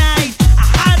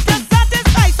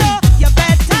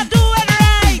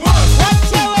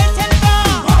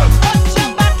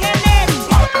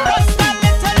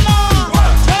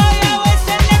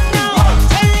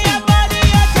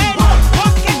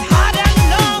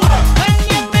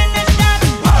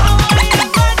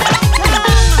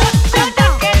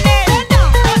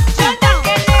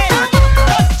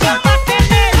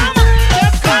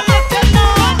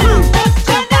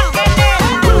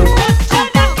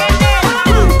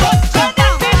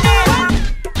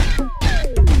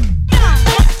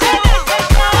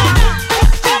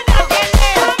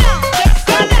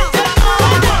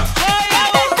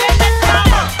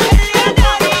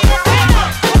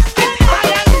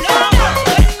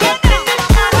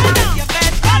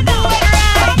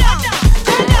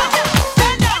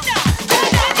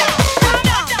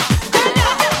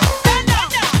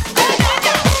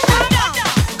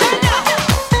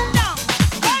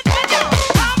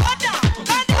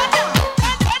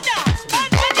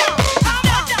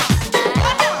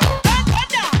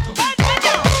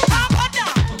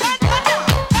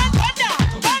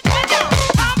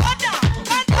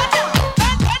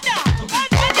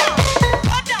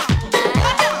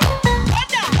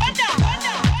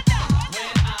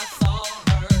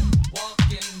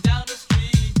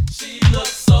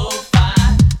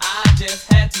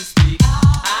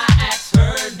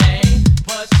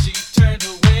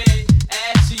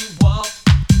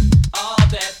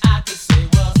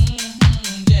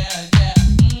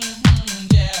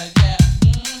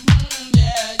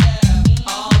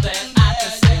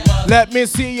Let me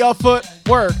see your foot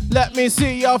work. Let me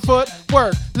see your foot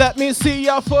work. Let me see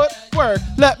your foot work.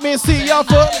 Let me see your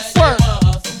foot work.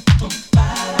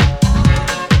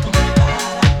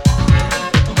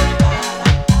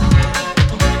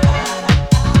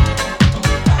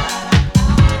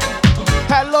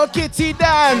 Hello Kitty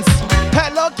dance.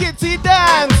 Hello Kitty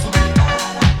dance.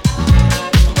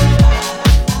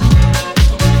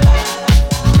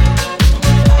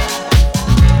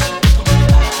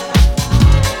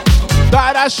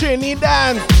 That Shiny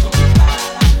dance.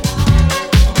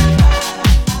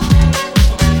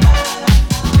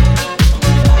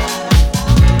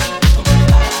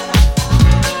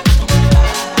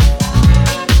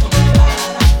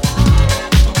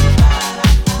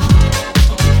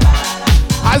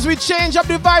 As we change up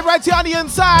the vibe right here on the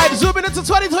inside, zooming into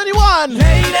 2021.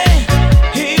 Lady,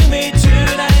 hear me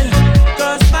tonight,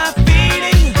 'cause my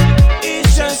feeling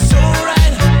is just so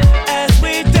right as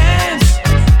we dance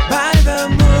by the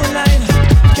moonlight.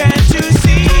 Can't you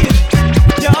see?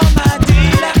 You're my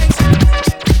delight.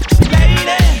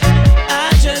 Lady,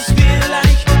 I just feel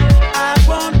like I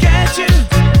won't get you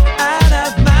out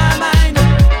of my mind.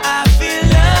 I feel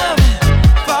love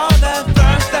for the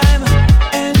first time,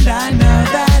 and I know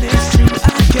that it's true.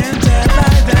 I can tell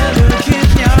by the look in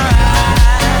your eyes.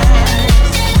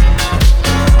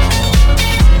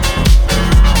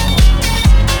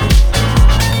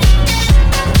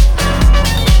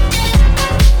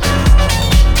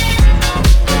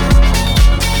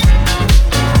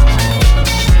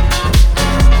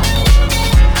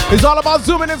 It's all about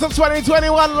zooming into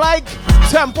 2021. Like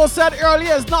Tempo said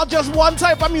earlier, it's not just one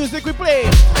type of music we play.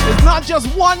 It's not just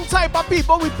one type of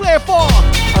people we play for.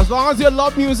 As long as you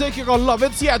love music, you're gonna love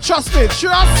it. Yeah, trust me,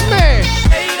 trust me.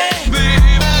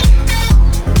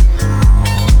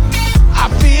 I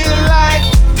feel like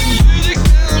music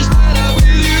sounds better with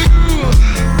you.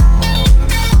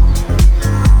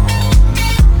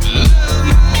 Love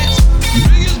might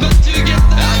bring us back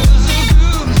together. I feel so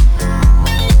good.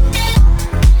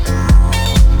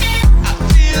 I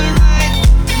feel right.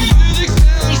 Music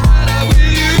sounds better with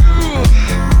you.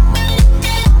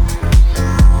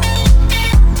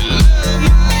 Love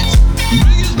might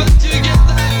bring us back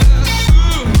together.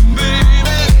 Ooh,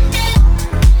 baby.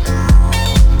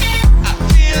 I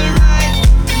feel right.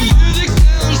 Music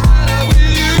sounds better with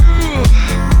you.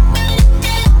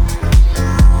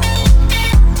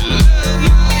 Love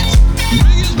might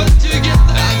bring us back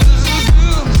together. I feel so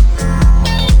good.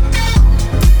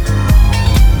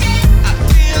 I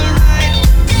feel right.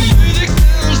 Music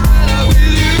sounds better with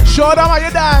you. Show them how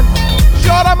you dance.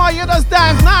 Show them how you just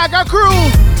dance. Naga crew.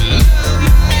 Love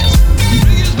might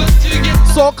bring us back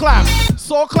together. So clap.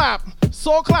 So clap.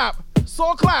 So clap.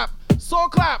 So clap. So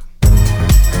clap.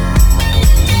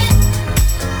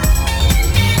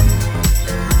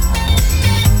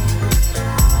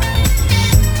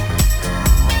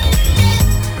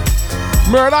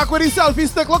 Murdoch with his selfie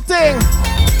stick, look thing.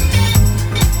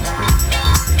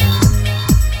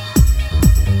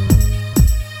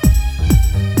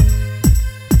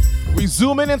 We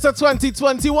zooming into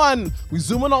 2021. We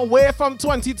zooming away from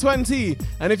 2020.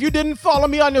 And if you didn't follow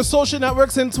me on your social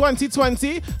networks in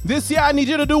 2020, this year I need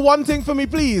you to do one thing for me,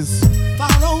 please.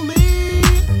 Follow me,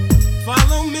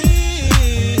 follow me,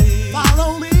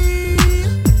 follow me,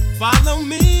 follow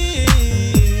me,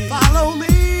 follow me,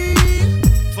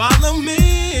 follow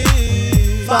me,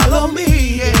 follow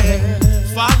me, yeah,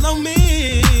 follow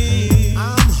me.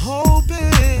 I'm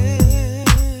hoping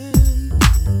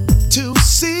to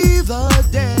see the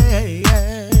day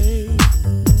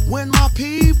when my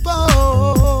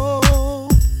people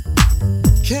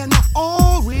can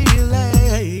all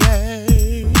relate.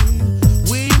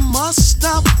 We must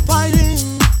stop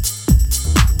fighting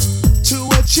to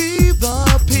achieve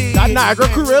the peace. That Niagara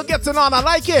crew real getting on, I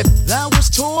like it. That was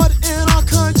taught in our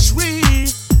country.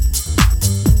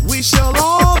 We shall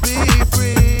all be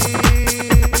free.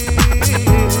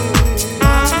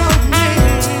 Follow me.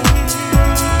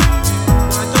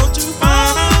 Why don't you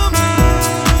follow me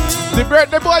The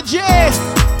birthday boy Jay.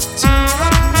 to a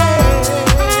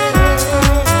place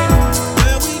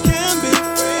where we can be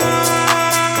free?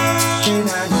 When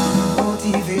I need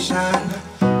motivation,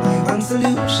 my one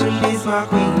solution is my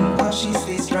queen, 'cause she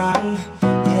stays strong.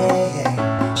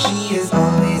 Yeah, she is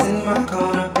always in my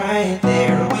corner, right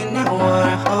there when I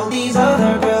wanna. All these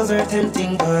other girls are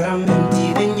tempting, but I'm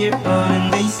empty when you're gone.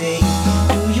 And they say,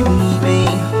 do you need me?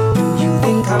 Do you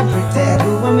think I'm pretend?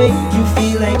 Do I make you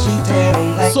feel like cheated?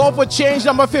 I'm like, So for change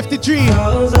number 53.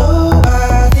 oh,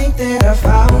 I think that I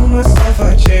found myself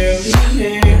a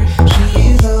cheerleader. She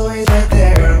is always right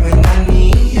there when I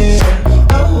need her.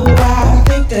 Oh, I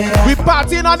think that We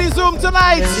partying on the Zoom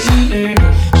tonight. leader.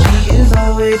 She was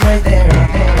always right there.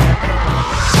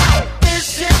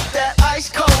 This is that ice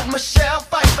cold Michelle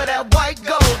fight for that white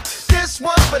gold. This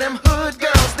one for them hood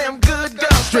girls, them good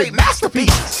girls, straight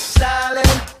masterpiece. Stylin',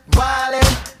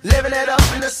 wildin', living it up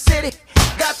in the city.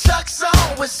 Got Chuck's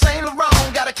on with Saint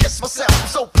Laurent. Gotta kiss myself, I'm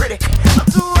so pretty. I'm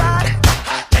too hot.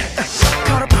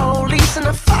 Call the police and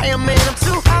the fireman. I'm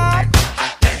too hot.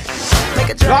 Make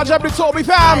a Large up the Toby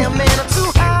fam. Man, I'm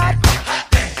too hot.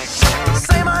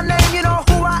 Say my name, you know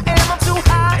who I am. I'm too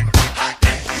hot.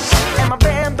 And my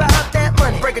band about that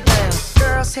money. Break it down.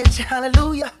 Girls hit you,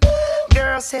 hallelujah.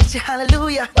 Girls hit you,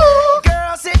 hallelujah.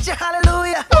 Girls hit you,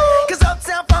 hallelujah. Cause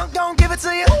Uptown Funk don't give it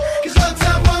to you. Cause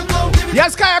Uptown Funk don't give it to you.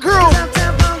 Yes, Kaya Crew.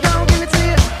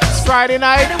 It's Friday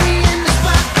night.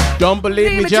 Don't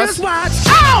believe me, just watch.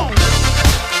 Ow!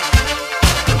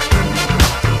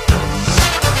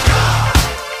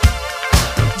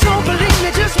 Don't believe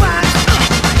me, just watch.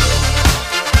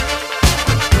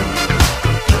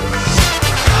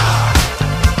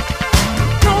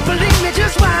 Don't believe me,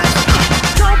 just watch.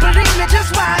 Don't believe me,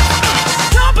 just watch.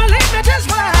 Don't believe me, just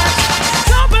watch.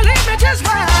 Don't believe me, just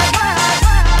watch.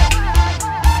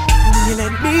 You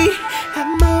let me have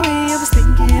my way. I was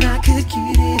thinking I could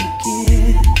get it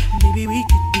again. Maybe we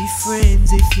could be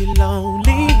friends if you're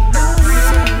lonely.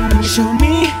 Show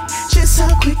me just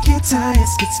how quick your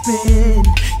tires could spin.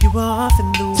 You were off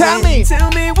in the wind.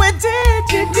 Tell me what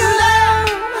did you do?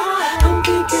 I'm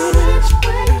thinking which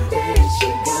way did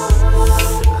you go?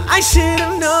 I should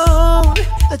have known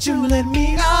that you let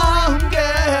me on,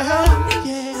 girl.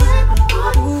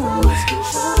 Yeah. Ooh.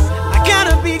 I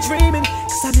gotta be dreaming,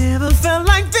 cause I never felt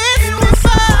like this before.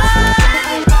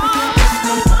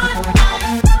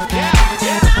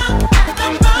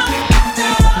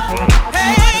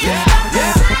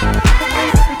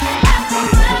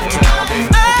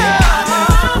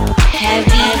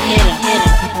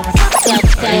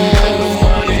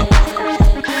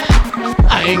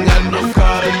 I ain't got no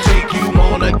car to take you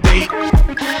on a date.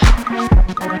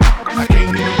 I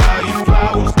can't even buy you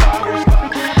flowers,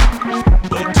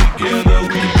 but together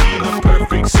we be the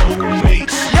perfect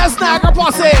soulmates. yes, Niagara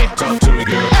Posse. Talk to me,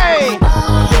 girl. Hey.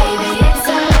 Baby, it's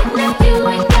alright now, you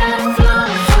ain't gotta flow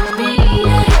for me.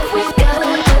 If we go,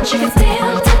 but you can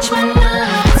still touch my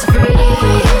love, it's free.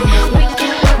 We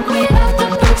can work without the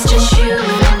perks, just you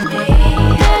and me.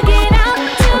 Hug it out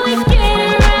till we get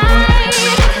it right.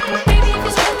 Baby, if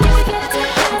it's broken, we gotta take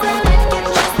it and get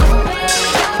just the way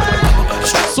you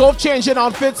are. So changing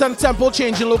outfits and tempo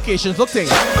changing locations. Look thing.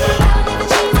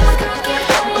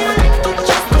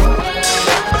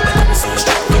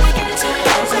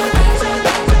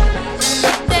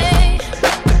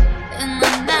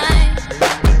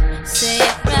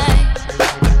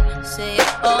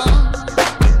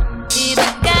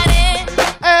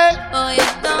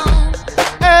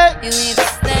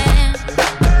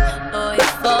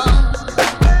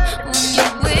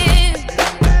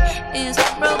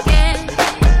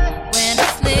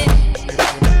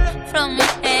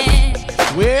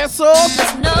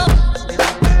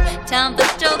 Time for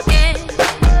joking.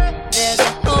 There's a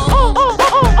hole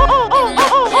in the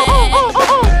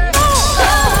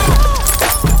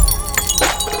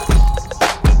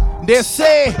They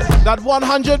say that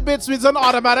 100 bits means an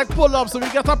automatic pull-up, so we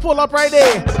get a pull-up right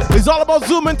there. It's all about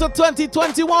zooming to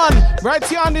 2021, right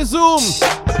here on the Zoom.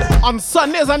 On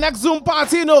Sundays, our next Zoom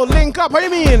party, you know, link up, how you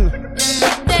mean? In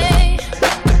the day,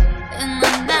 in the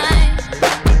night,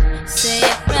 say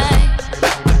it right,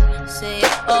 say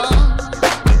it all.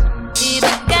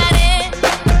 Either got it,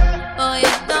 or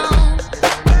you don't.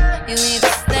 You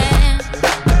either stand,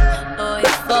 or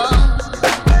you fall.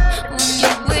 When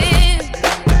your whip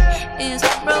is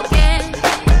broken,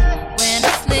 when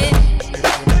it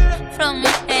slips from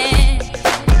your hand,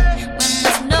 when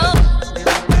there's no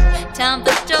time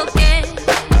for joking,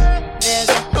 there's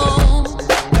a hole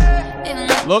in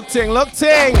the Look ting, look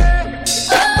ting.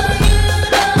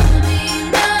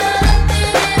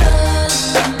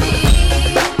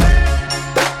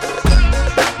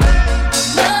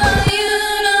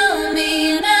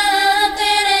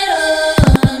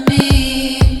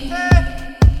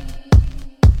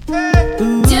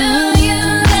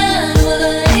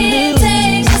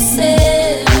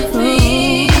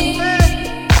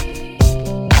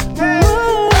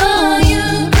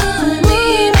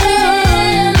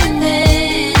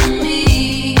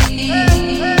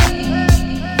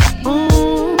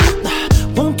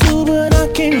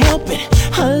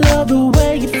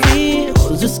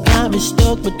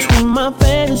 Between my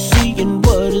fantasy and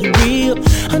what is real,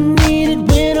 I need it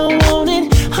when I want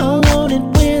it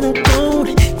when I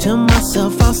don't. Tell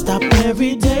myself I'll stop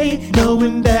every day,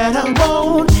 knowing that I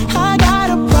won't. I got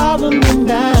a problem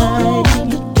and I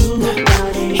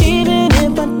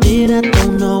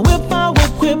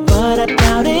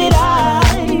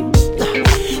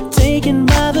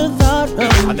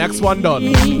one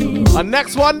done. And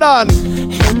next one done.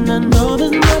 And I know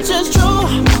this much is true.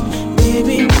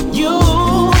 Baby, you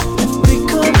have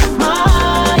become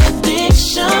my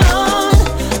addiction.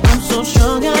 I'm so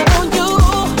strung out on you.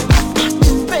 I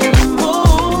can barely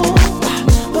move,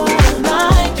 but I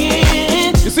like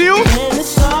it. You see you? And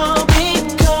it's all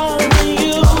because of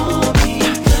you.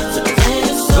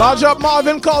 Large up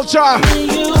Marvin Culture.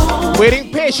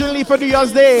 Waiting patiently for New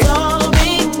Year's Day.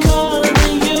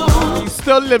 He's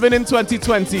still living in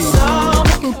 2020.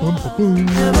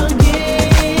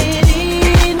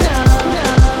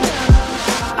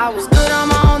 I was good on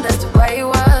my own, that's the way it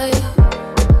was.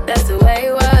 That's the way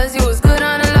it was. You was good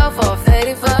on the low for a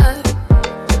faded fuck.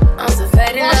 I'm so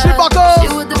faded up. Shit, what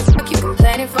the fuck you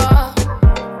complaining for?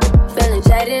 Feeling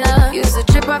jaded up. Used to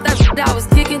trip off that shit I was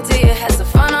kicking to you. Had some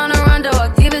fun on the run, though I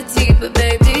give it to you. But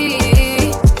baby,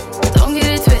 don't get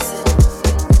it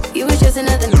twisted. You was just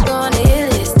another nigga on the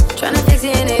hit list. Tryna fix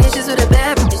any issues with a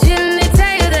bad bitch. Didn't they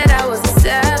tell you that I was a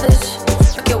savage?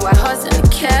 Fuck your white horse in a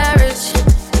carriage.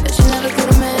 That you never could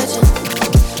imagine.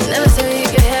 Never said you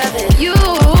could have it. You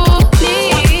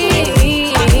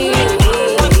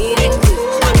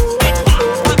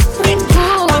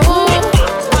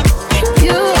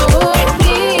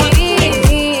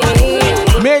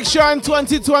Make sure in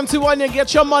 2021 you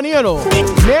get your money, you know.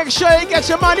 Make sure you get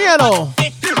your money, you know.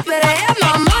 But I have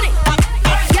my money.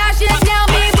 Y'all should tell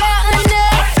me well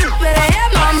enough. But I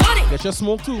have my money. Get your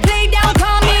smoke too. Play down,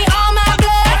 call me all my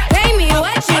blood. Pay me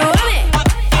what you want it.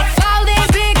 All this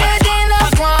bigger than the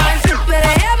one. But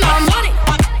I have my money.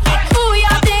 Who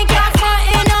y'all think y'all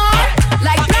frontin' on?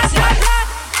 Like blah, blah, blah.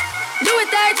 Do it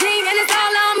 13 and it's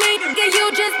all on me. Get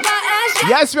you just by a shot.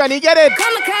 Yes, Rennie, get it.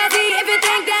 Kamikaze if you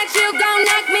think that you gon'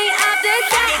 knock me out the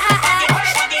side.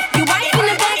 You wife in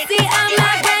the backseat of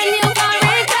my brand new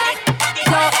foreign car.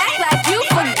 Don't act like you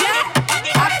forgot.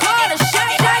 I called a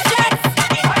shot.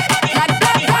 Like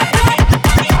blah, blah, blah.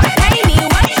 Pay me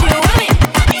what you want it.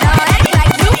 Don't act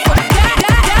like you forgot.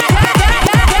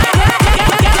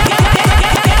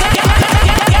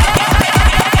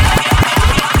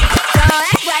 Don't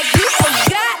act like you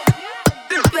forgot.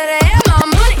 Better have my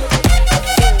money.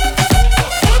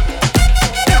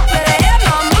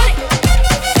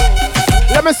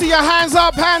 Let me see your hands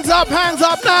up, hands up, hands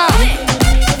up now.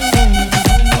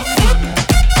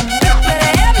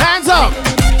 Hands up,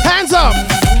 hands up,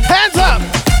 hands up,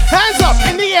 hands up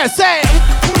in the air, say.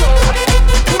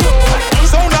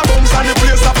 Sound a bounce and the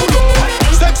place a pull up.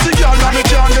 Sexy girl and me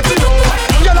can't get it up.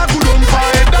 Girl a good on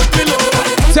fire, that me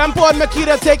love. Tempo and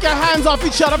Makita, take your hands off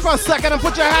each other for a second and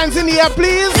put your hands in the air,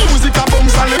 please. Music a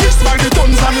bounce and the wrist by the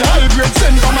tons and the high grade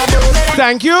send from above.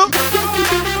 Thank you.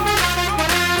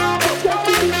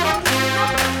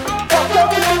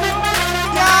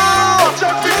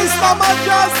 Mr.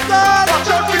 Mejustik. Watch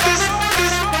out for this.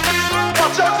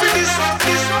 Watch out for this.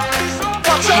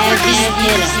 Watch out for this.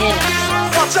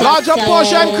 Large up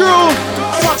Porsche and crew.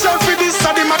 Watch out for this. I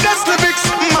did my best lyrics.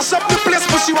 Mash up the place,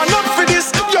 but she want up for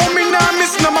this. Yo, me nah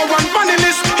miss number one funny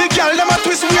list. The girl them a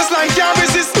twist waistline can't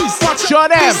resist. Show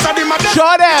them.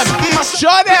 Show them.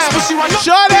 Show them.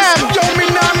 Show them. Yo, me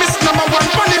nah miss number one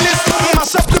funny list.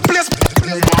 Mash up the place.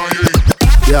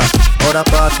 Yeah, all the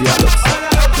party I look so.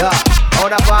 Yeah, all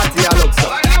the party I look so.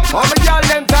 All my girl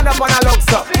them turn up and I look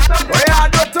so. What you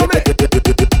do to me?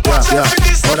 Yeah,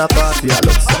 all the party I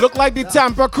look so. Look like the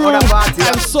Tampa crew and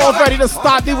so ready to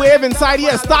start the wave inside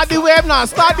here. Start the wave now,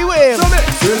 start the wave.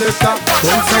 Selector,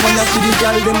 don't say when you see the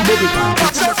girl them bubble pan.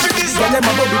 Girl them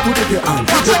a bubble, put up your hand.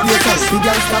 Put your touch, the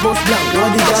girl star bus blank.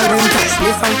 Now the girl them touch,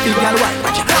 play some the girl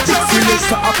white. Big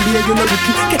selector up here, you know the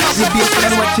key. Get the bass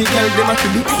and watch the girl them a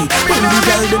should be. When the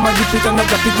girl them a dip it and a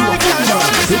drop it, you a kick it on.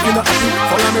 If you not happy,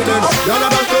 follow me then. Y'all a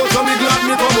dance out, so me glad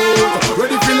me come out.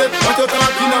 Ready feel it, what you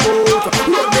talking about?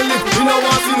 Road the lip, me no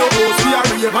want see no ghost. We a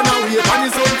rave and a wave and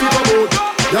it's on to come out.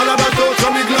 Y'all a dance out, so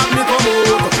me glad me come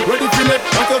out. Ready feel it,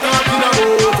 what you talking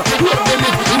about? Road the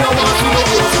lip, me no want see no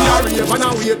ghost. We a rave and a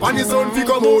wave and it's on to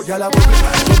come out. Y'all a bubble,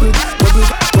 bubble,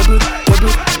 bubble, bubble,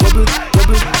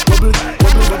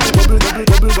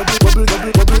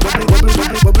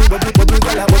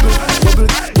 bubble,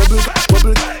 bubble,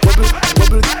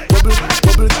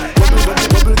 bubble,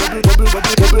 bubble,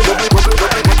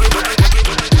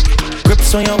 bubble,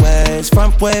 Grips on your ways,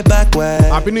 front way, back way.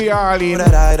 Happy New Year, Arlene.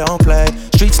 That I don't play.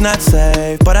 Streets not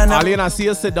safe, but I know. Arlene, I see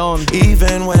you sit down.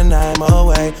 Even when I'm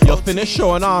away, you're finished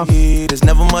showing off. There's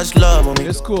never much love on me.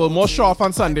 It's cool. More show off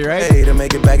on Sunday, right? Hey, to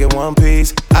make it back in one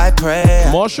piece, I pray.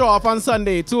 More show off on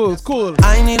Sunday too. It's cool.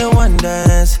 I need a one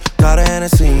dance. Got a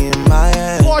Hennessy in my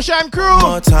hand. Porsche and crew.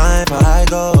 More time before I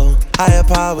go. Higher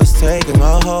powers taking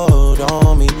a hold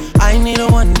on me. I need a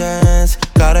one dance.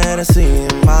 Got a Hennessy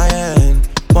in my hand.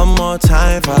 One more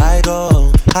time before I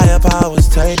go. Higher powers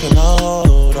taking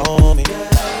hold on me.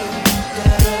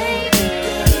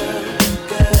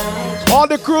 All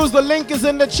the crews, the link is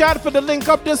in the chat for the link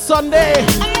up this Sunday.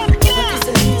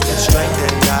 Strength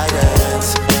and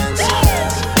guidance.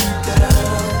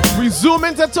 We zoom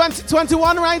into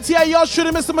 2021 right here. Y'all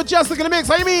shooting Mr. Mejustik in the mix.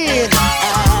 How you mean?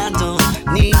 I don't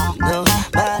need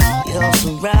nobody else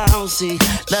around. See,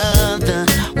 love the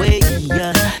way you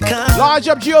come. Large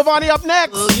up Giovanni up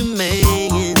next. Oh, you may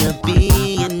end up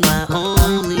being my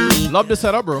only. Love the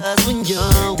setup, bro. Cause when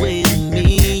you're with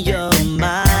me, you're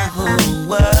my whole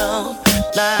world.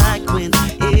 Like when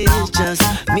it's just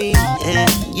me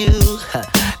and you.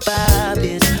 Vibe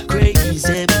is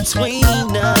crazy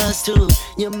between us two.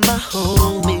 You're my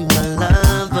homie, my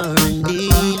lover, and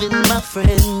even my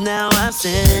friend. Now I've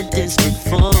said this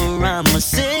before, I'ma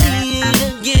say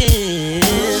it again.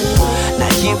 Now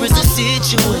here is the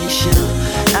situation.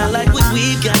 I like what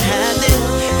we got happening,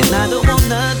 and I don't want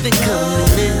nothing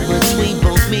coming in between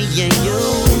both me and you.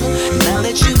 Now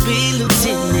let you be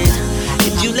lieutenant.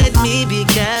 If you let me be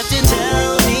captain,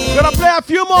 tell me. Gonna play a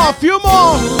few more.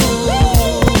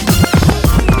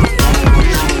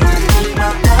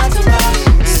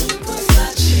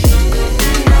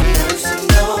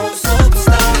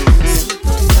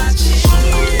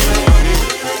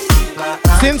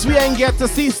 Since we ain't get to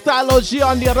see Stylo G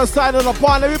on the other side of the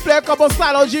pond, let me play a couple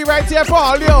Stylo G right here for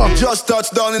all you. Just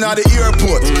touched down in the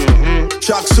airport.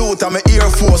 Track suit, I'm an Air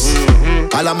Force.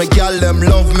 All of my gal them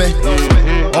love me.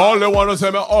 All they wanna say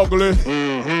me ugly.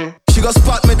 She go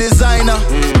spot me designer.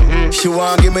 She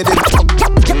want give me the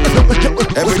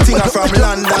everything I from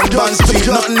London, Bond Street.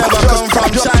 Nothing never come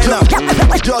from China.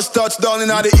 Just touched down in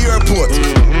the airport.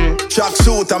 Track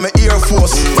suit, I'm an Air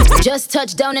Force. Just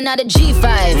touched down in the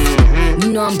G5.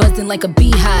 You know I'm buzzing like a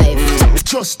beehive.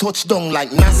 Just touched down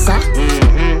like NASA.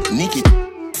 Nikki.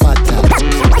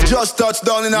 Just touched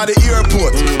down in the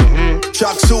airport.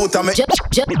 Track suit, I'm a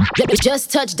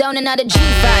just touched down in the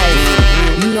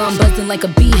G5. You know I'm buzzing like a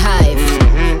beehive.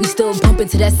 We still bumping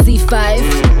to that C5.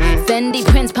 Fendi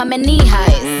prints pa my knee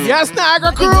highs. Yes,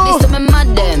 Niagara crew.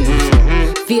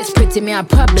 Fierce pretty me a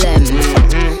problem.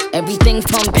 Everything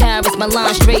from Paris,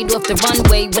 Milan, straight off the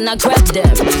runway when I grab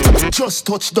them. Just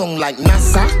touched down like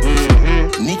NASA.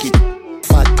 Nikki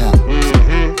Fata.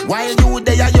 While you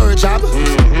there at your job,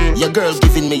 your girl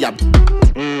giving me a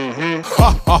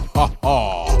ha ha ha ha.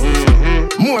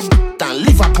 More than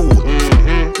Liverpool.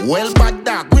 Well bad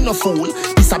dog, we no fool.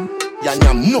 This a and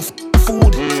I'm enough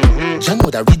food. You know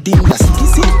that redeem the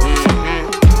city.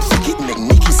 It make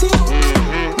Nicky see.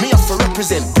 Me have to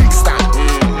represent Brixton.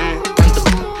 And the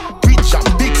bridge and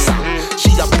Big Sam.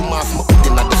 She a boom off my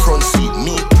putting at the front seat.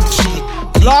 Me, she.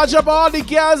 Large up all the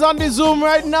girls on the Zoom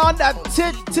right now. That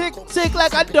tick, tick, tick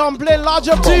like a dumpling. Large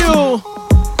up to you.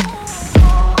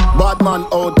 Bad man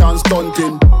out and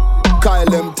stunting. Kyle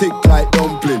them tick like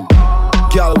dumpling.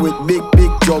 Girl with big,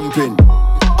 big jumping.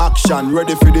 Action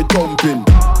ready for the thumping.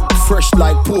 Fresh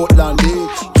like Portland, eh?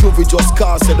 Trophy just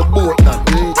cast at the boat land,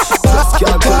 eh? Just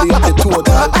calculate the total.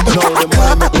 Now them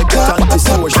wanna make me get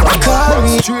anti-social.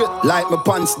 Straight like my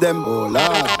pants them. Oh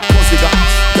Lord, pussy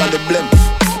got the blem.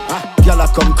 Y'all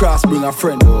come cross, bring a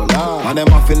friend. Oh Lord, and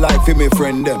them I feel like for me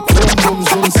friend them. Zoom,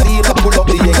 zoom, see, pull up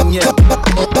the yang yang.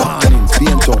 Mornings,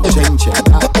 being tongue, chen chen.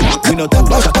 We not too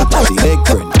much at the leg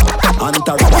friend.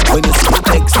 Antar when you see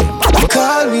text them.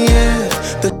 Call me, yeah.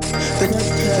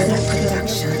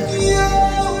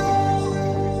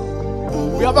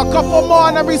 We have a couple more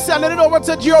and then we sending it over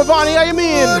to Giovanni. How you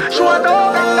mean?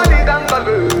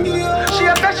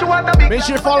 Make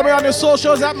sure you follow me on the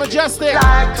socials at Mejustik.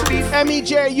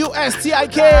 Mejustik.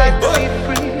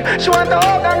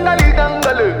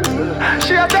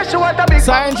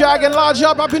 Sign Dragon, large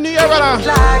up, happy new year, brother.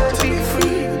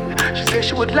 She said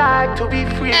she would like to be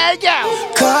free. Hey, girl.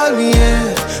 Call me,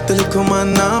 yeah. The little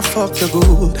man now fuck you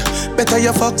good. Better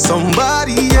you fuck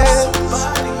somebody, yeah.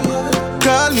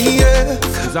 Call me, yeah.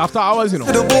 It's after hours, you know.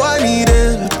 The boy need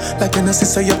it. Like when I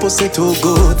say your pussy too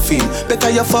good feel. Better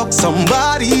you fuck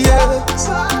somebody, yeah.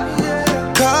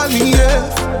 Call me, yeah.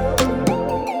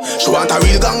 She want a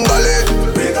real gangale.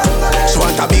 She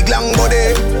want a big long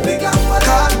body.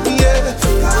 Call me, yeah.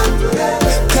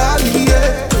 Call me,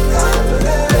 yeah.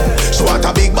 She want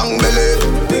a big bang belly.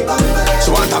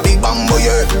 She want a big bamboo,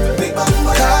 yeah.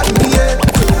 Call me, yeah.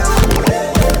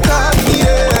 Call me,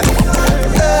 yeah.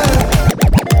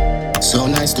 So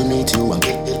nice to meet you, I'm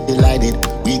delighted.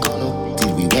 We gonna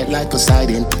till we wet like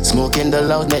Poseidon. Smoking the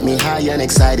loud make me high and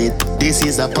excited. This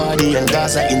is a party and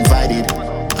guys are invited.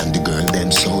 And the girl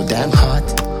them so damn hot.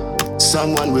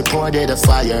 Someone reported a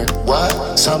fire.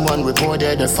 What? Someone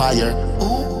reported a fire.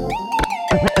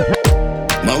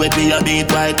 Now we be a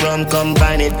beat white rum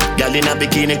combine it. Girl in a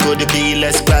bikini could be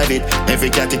less private. Every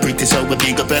cat is pretty so we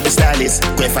pick up every stylist.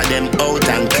 Quay for them out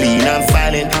and clean and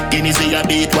filing. Guineas we a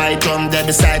beat white rum they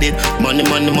beside it. Money,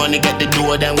 money, money get the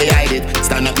door then we hide it.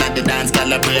 Stand up at the dance,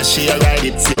 girl a brace she a ride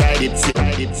it. Ride it,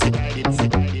 ride it, ride it,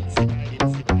 ride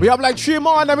it. We have like 3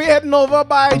 more and then we heading over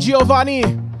by Giovanni.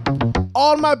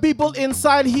 All my people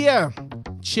inside here,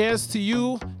 cheers to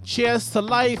you, cheers to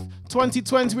life.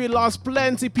 2020 we lost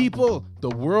plenty people. The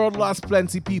world lost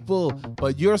plenty people.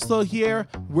 But you're still here,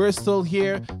 we're still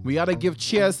here. We gotta give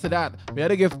cheers to that. We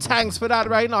gotta give thanks for that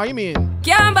right now, you mean?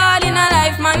 Can't ball in a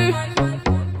life, man.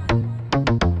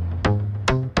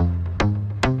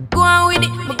 Go on with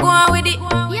it, but go on with it.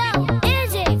 Yo,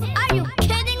 Izzy, are you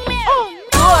kidding me?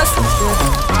 Ghost.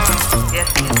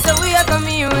 So we are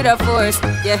coming with a force,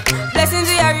 yeah. Blessings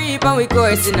we are reap and we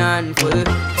coursing on full.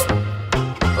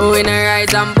 Oh, in a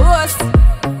rise and boast.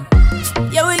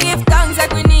 Yeah, we give thanks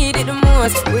like we need it the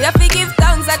most. We have to give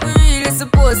thanks like we really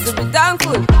supposed to be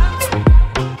thankful.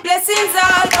 Blessings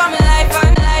all for my life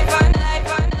and life and life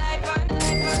and life and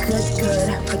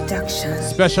Good production.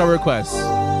 Special request.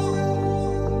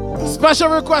 Special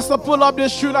request to pull up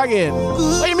this tune again.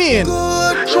 What do you mean?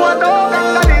 She want a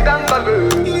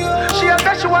gangali. She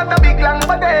said she want a big long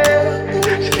body.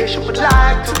 She said she would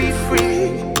like to be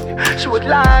free. She would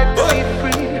like to be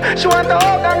free. She want a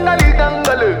gangali.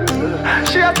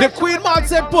 The Queen Man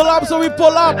said pull up, so we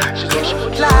pull up. She said she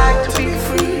would like to be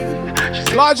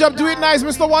free. Large up, do it nice,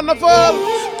 Mr. Wonderful.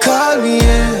 Call me,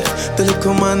 yeah. The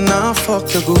little man now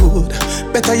fuck you good.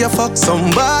 Better you fuck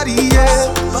somebody,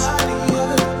 yeah.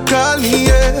 Call me,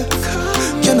 yeah.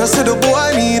 Can I say the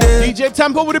boy need it? DJ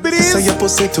Tempo with the biddies. Say your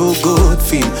pussy too good,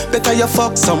 feel. Better you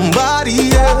fuck somebody,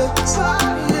 yeah.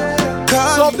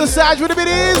 So up the side with the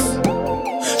biddies.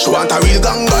 She want a real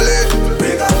gangali.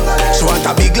 She want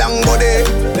a big long body.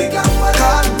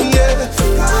 Call me, yeah.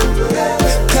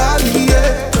 Call me,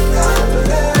 yeah.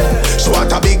 She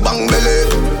want a big bang belly.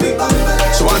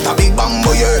 She want a big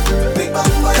bamboo, yeah.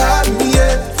 Call me,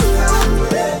 yeah.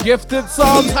 Gifted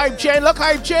songs, hype chain, look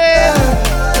hype chain.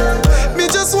 Me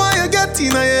just want you get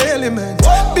in a element.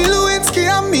 Bill Lewinsky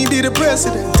and me be the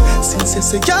president. Since you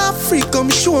say you're free, come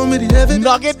show me the evidence.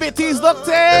 Nugget bitties, look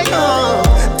thing.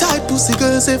 Tight pussy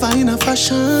girls ever in a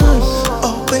fashion.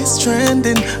 Always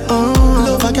trending.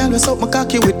 Love a girl with up my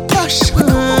cocky with passion.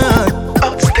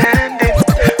 Outstanding.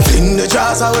 Fling the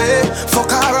jars away, fuck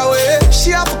her away.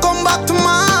 She have to come back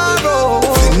tomorrow.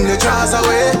 Fling the jars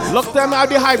away. Look them how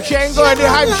the hype chain going, the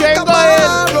hype chain going.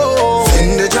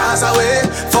 Fling the jars away,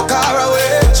 fuck her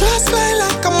away. Just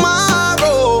like a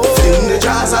marrow. Fling the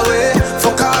jars away,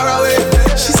 fuck her away.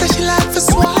 She said she like for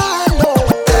swallow.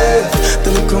 Hey,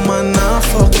 the little man now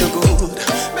fuck you good.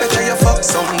 Better you fuck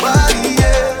somebody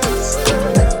else.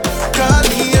 Call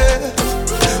me, yeah.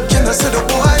 Can I say the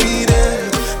boy need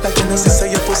it? Like can I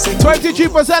say your pussy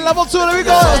 23% level 2, there we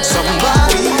go.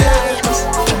 Somebody else.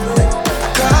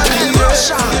 Call me,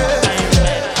 yeah.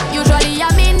 usually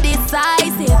I'm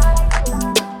indecisive.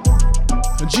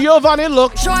 Giovanni,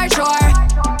 look. Sure.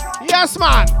 Yes,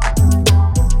 man.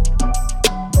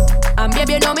 And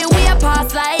baby, you know me way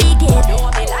past like it.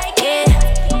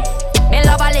 Me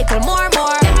love a little more.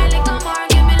 Give me little more,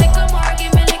 give me little more,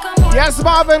 give me little more. Yes,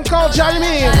 Marvin Culture, you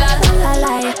mean?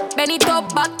 Bend it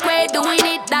up back way, doing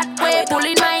it that way.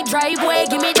 Pulling my driveway,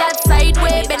 give me that side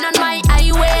way. Bend on my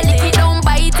highway, lick it down,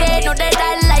 bite it. Know that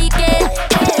I like it.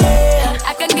 Yeah.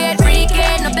 I can get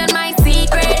freaking, nothing my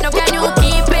secret. No can you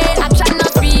keep it? Action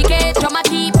not freaking, drama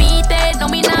keep beating. No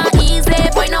me not easy,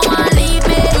 boy no one leave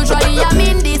it. Usually I'm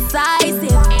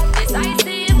indecisive.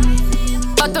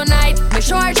 But tonight, me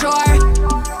sure.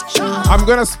 I'm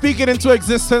gonna speak it into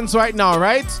existence right now,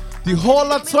 right? The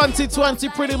whole of 2020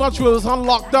 pretty much was on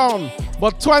lockdown.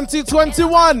 But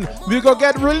 2021, we go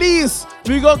get released,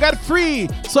 we go get free.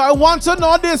 So I want to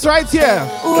know this right here.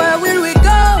 Where will we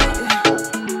go?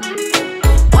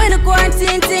 When the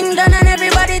quarantine thing done and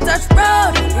everybody touch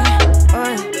road.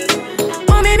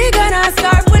 Oh, maybe gonna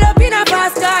start, pull up in a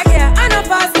fast car, yeah. I know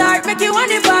fast start, make you want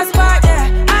the fast part, yeah.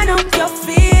 I know you're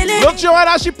feeling. Look,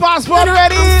 Joanna, she passport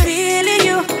ready. I'm feeling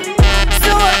you.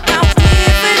 So now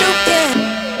keep it looking.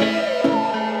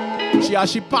 She has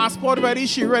she passport ready,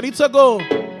 she ready to go.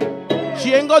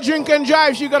 She ain't gonna drink and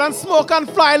drive, she gonna smoke and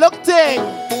fly, look thing.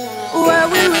 Where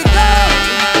will we go?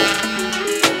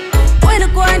 When the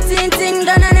quarantine thing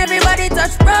done and everybody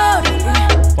touch road.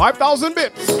 5,000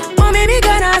 bips. Oh, maybe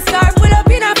gonna start, pull up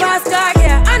in a fast car,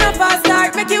 yeah. I know fast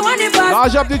start, make you want the fast.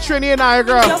 Large up the Trini and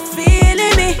Niagara. You're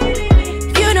feeling me,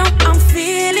 you know I'm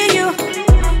feeling you.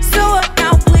 So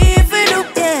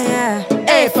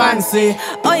fancy.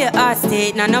 Oh, your heart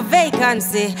state, now no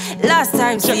vacancy. Last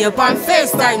time, see you on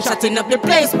FaceTime, shutting up the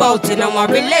place, bout in our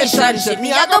relationship.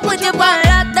 Me, I go put you on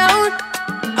lockdown.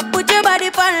 I put your body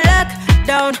on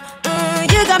lockdown.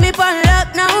 You got me on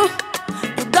lock now.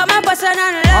 You got my person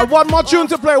on lock. I have one more tune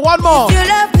to play, one more. If you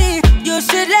love me, you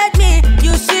should let me.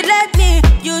 You should let me.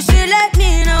 You should let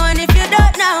me know. And if you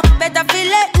don't know, better feel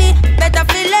let me. Better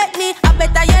feel let me. I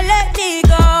better you let me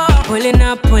go. Pulling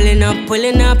up, pulling up,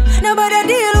 pulling up. Nobody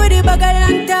deal with the bugger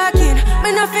and talking.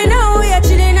 Me nothing now, we are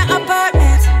chilling in an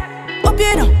apartment. Hope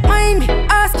you don't mind me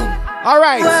asking. All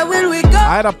right. Where will we go?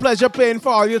 I had a pleasure playing for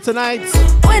all you tonight.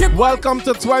 Welcome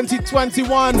to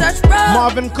 2021.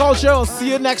 Marvin Culture. See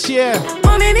you next year.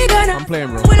 I'm playing,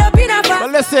 bro.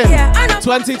 But listen,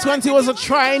 2020 was a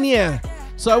trying year.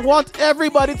 So I want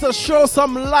everybody to show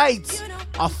some light.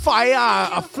 A fire,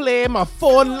 a flame, a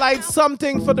phone light,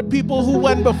 something for the people who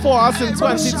went before us in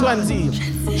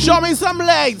 2020. Show me some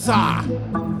lights.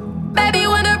 Baby,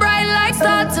 when the bright lights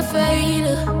start to fade,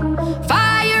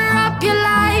 fire up your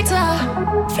lighter,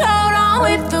 float on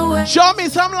with the wind. Show me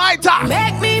some lighter.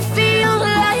 Make me feel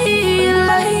lighter.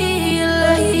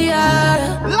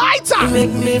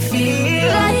 Make me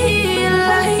feel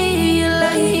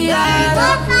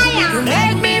You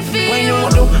make me feel.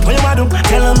 When you do,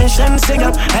 tell a mission, sing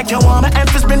up. Like you want my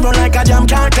emphasis, spin roll like a jam,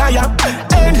 can't tire.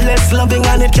 Endless loving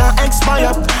and it can't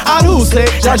expire. And who say,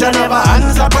 Jaja never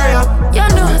answer prayer. You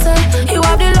know, say, you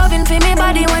have the loving for me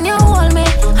body when you hold me.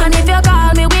 And if you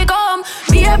call me, we come.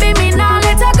 Baby, me now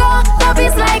let her go. Love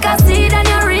is like a seed and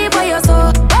you reap what you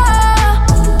sow.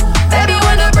 Baby,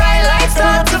 when the bright lights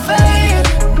start to fade,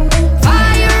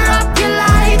 fire up your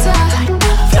lighter,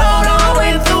 float on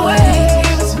with the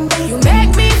waves. You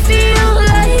make me feel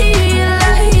lighter.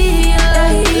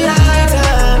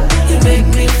 You make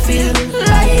me feel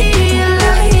lighter.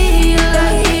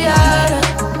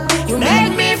 You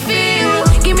make me feel.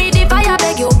 Give me the fire,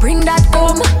 beg you, bring that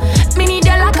home. Me need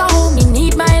you like a home, me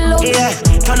need my love. Yeah,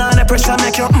 turn on the pressure,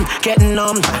 make you getting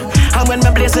numb. And when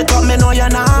me blaze it up, me know you're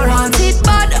not want it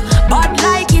bad, but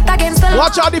like it against the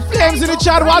watch all the flames in the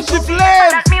chat, watch the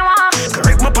flames.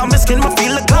 Correct my palm, my skin, my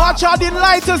feel the watch all the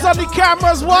lighters on the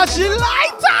cameras, watch the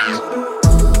lighter.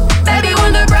 Baby,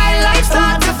 when the bright lights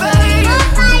start to fade,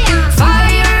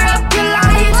 fire up your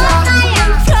lighter,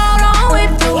 float on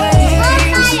with the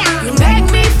waves. You make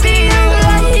me feel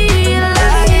lighter.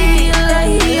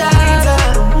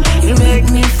 You make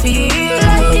me feel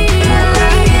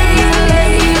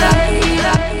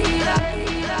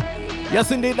Yes,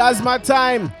 indeed, that's my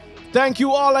time. Thank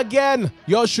you all again.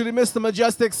 Yo, shooting Mr.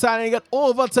 Mejustik signing it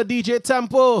over to DJ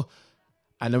Tempo.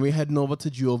 And then we're heading over to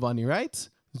Giovanni, right?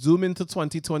 Zoom into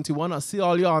 2021. I'll see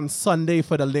all you on Sunday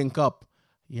for the link up.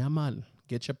 Yeah, man.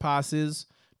 Get your passes.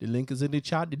 The link is in the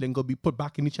chat. The link will be put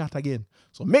back in the chat again.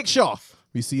 So make sure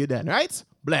we see you then, right?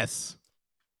 Bless.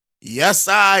 Yes,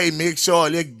 I make sure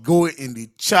you go in the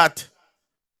chat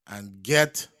and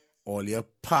get all your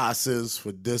passes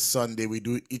for this Sunday. We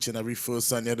do each and every first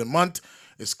Sunday of the month.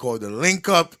 It's called the Link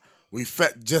Up. We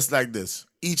fet just like this.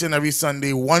 Each and every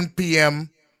Sunday, 1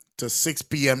 p.m. to 6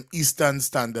 p.m. Eastern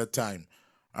Standard Time.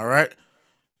 All right?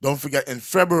 Don't forget, in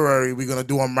February, we're going to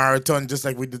do a marathon just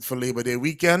like we did for Labor Day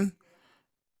weekend.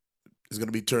 It's going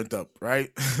to be turned up,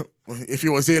 right? If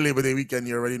you was here Labor Day weekend,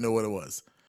 you already know what it was.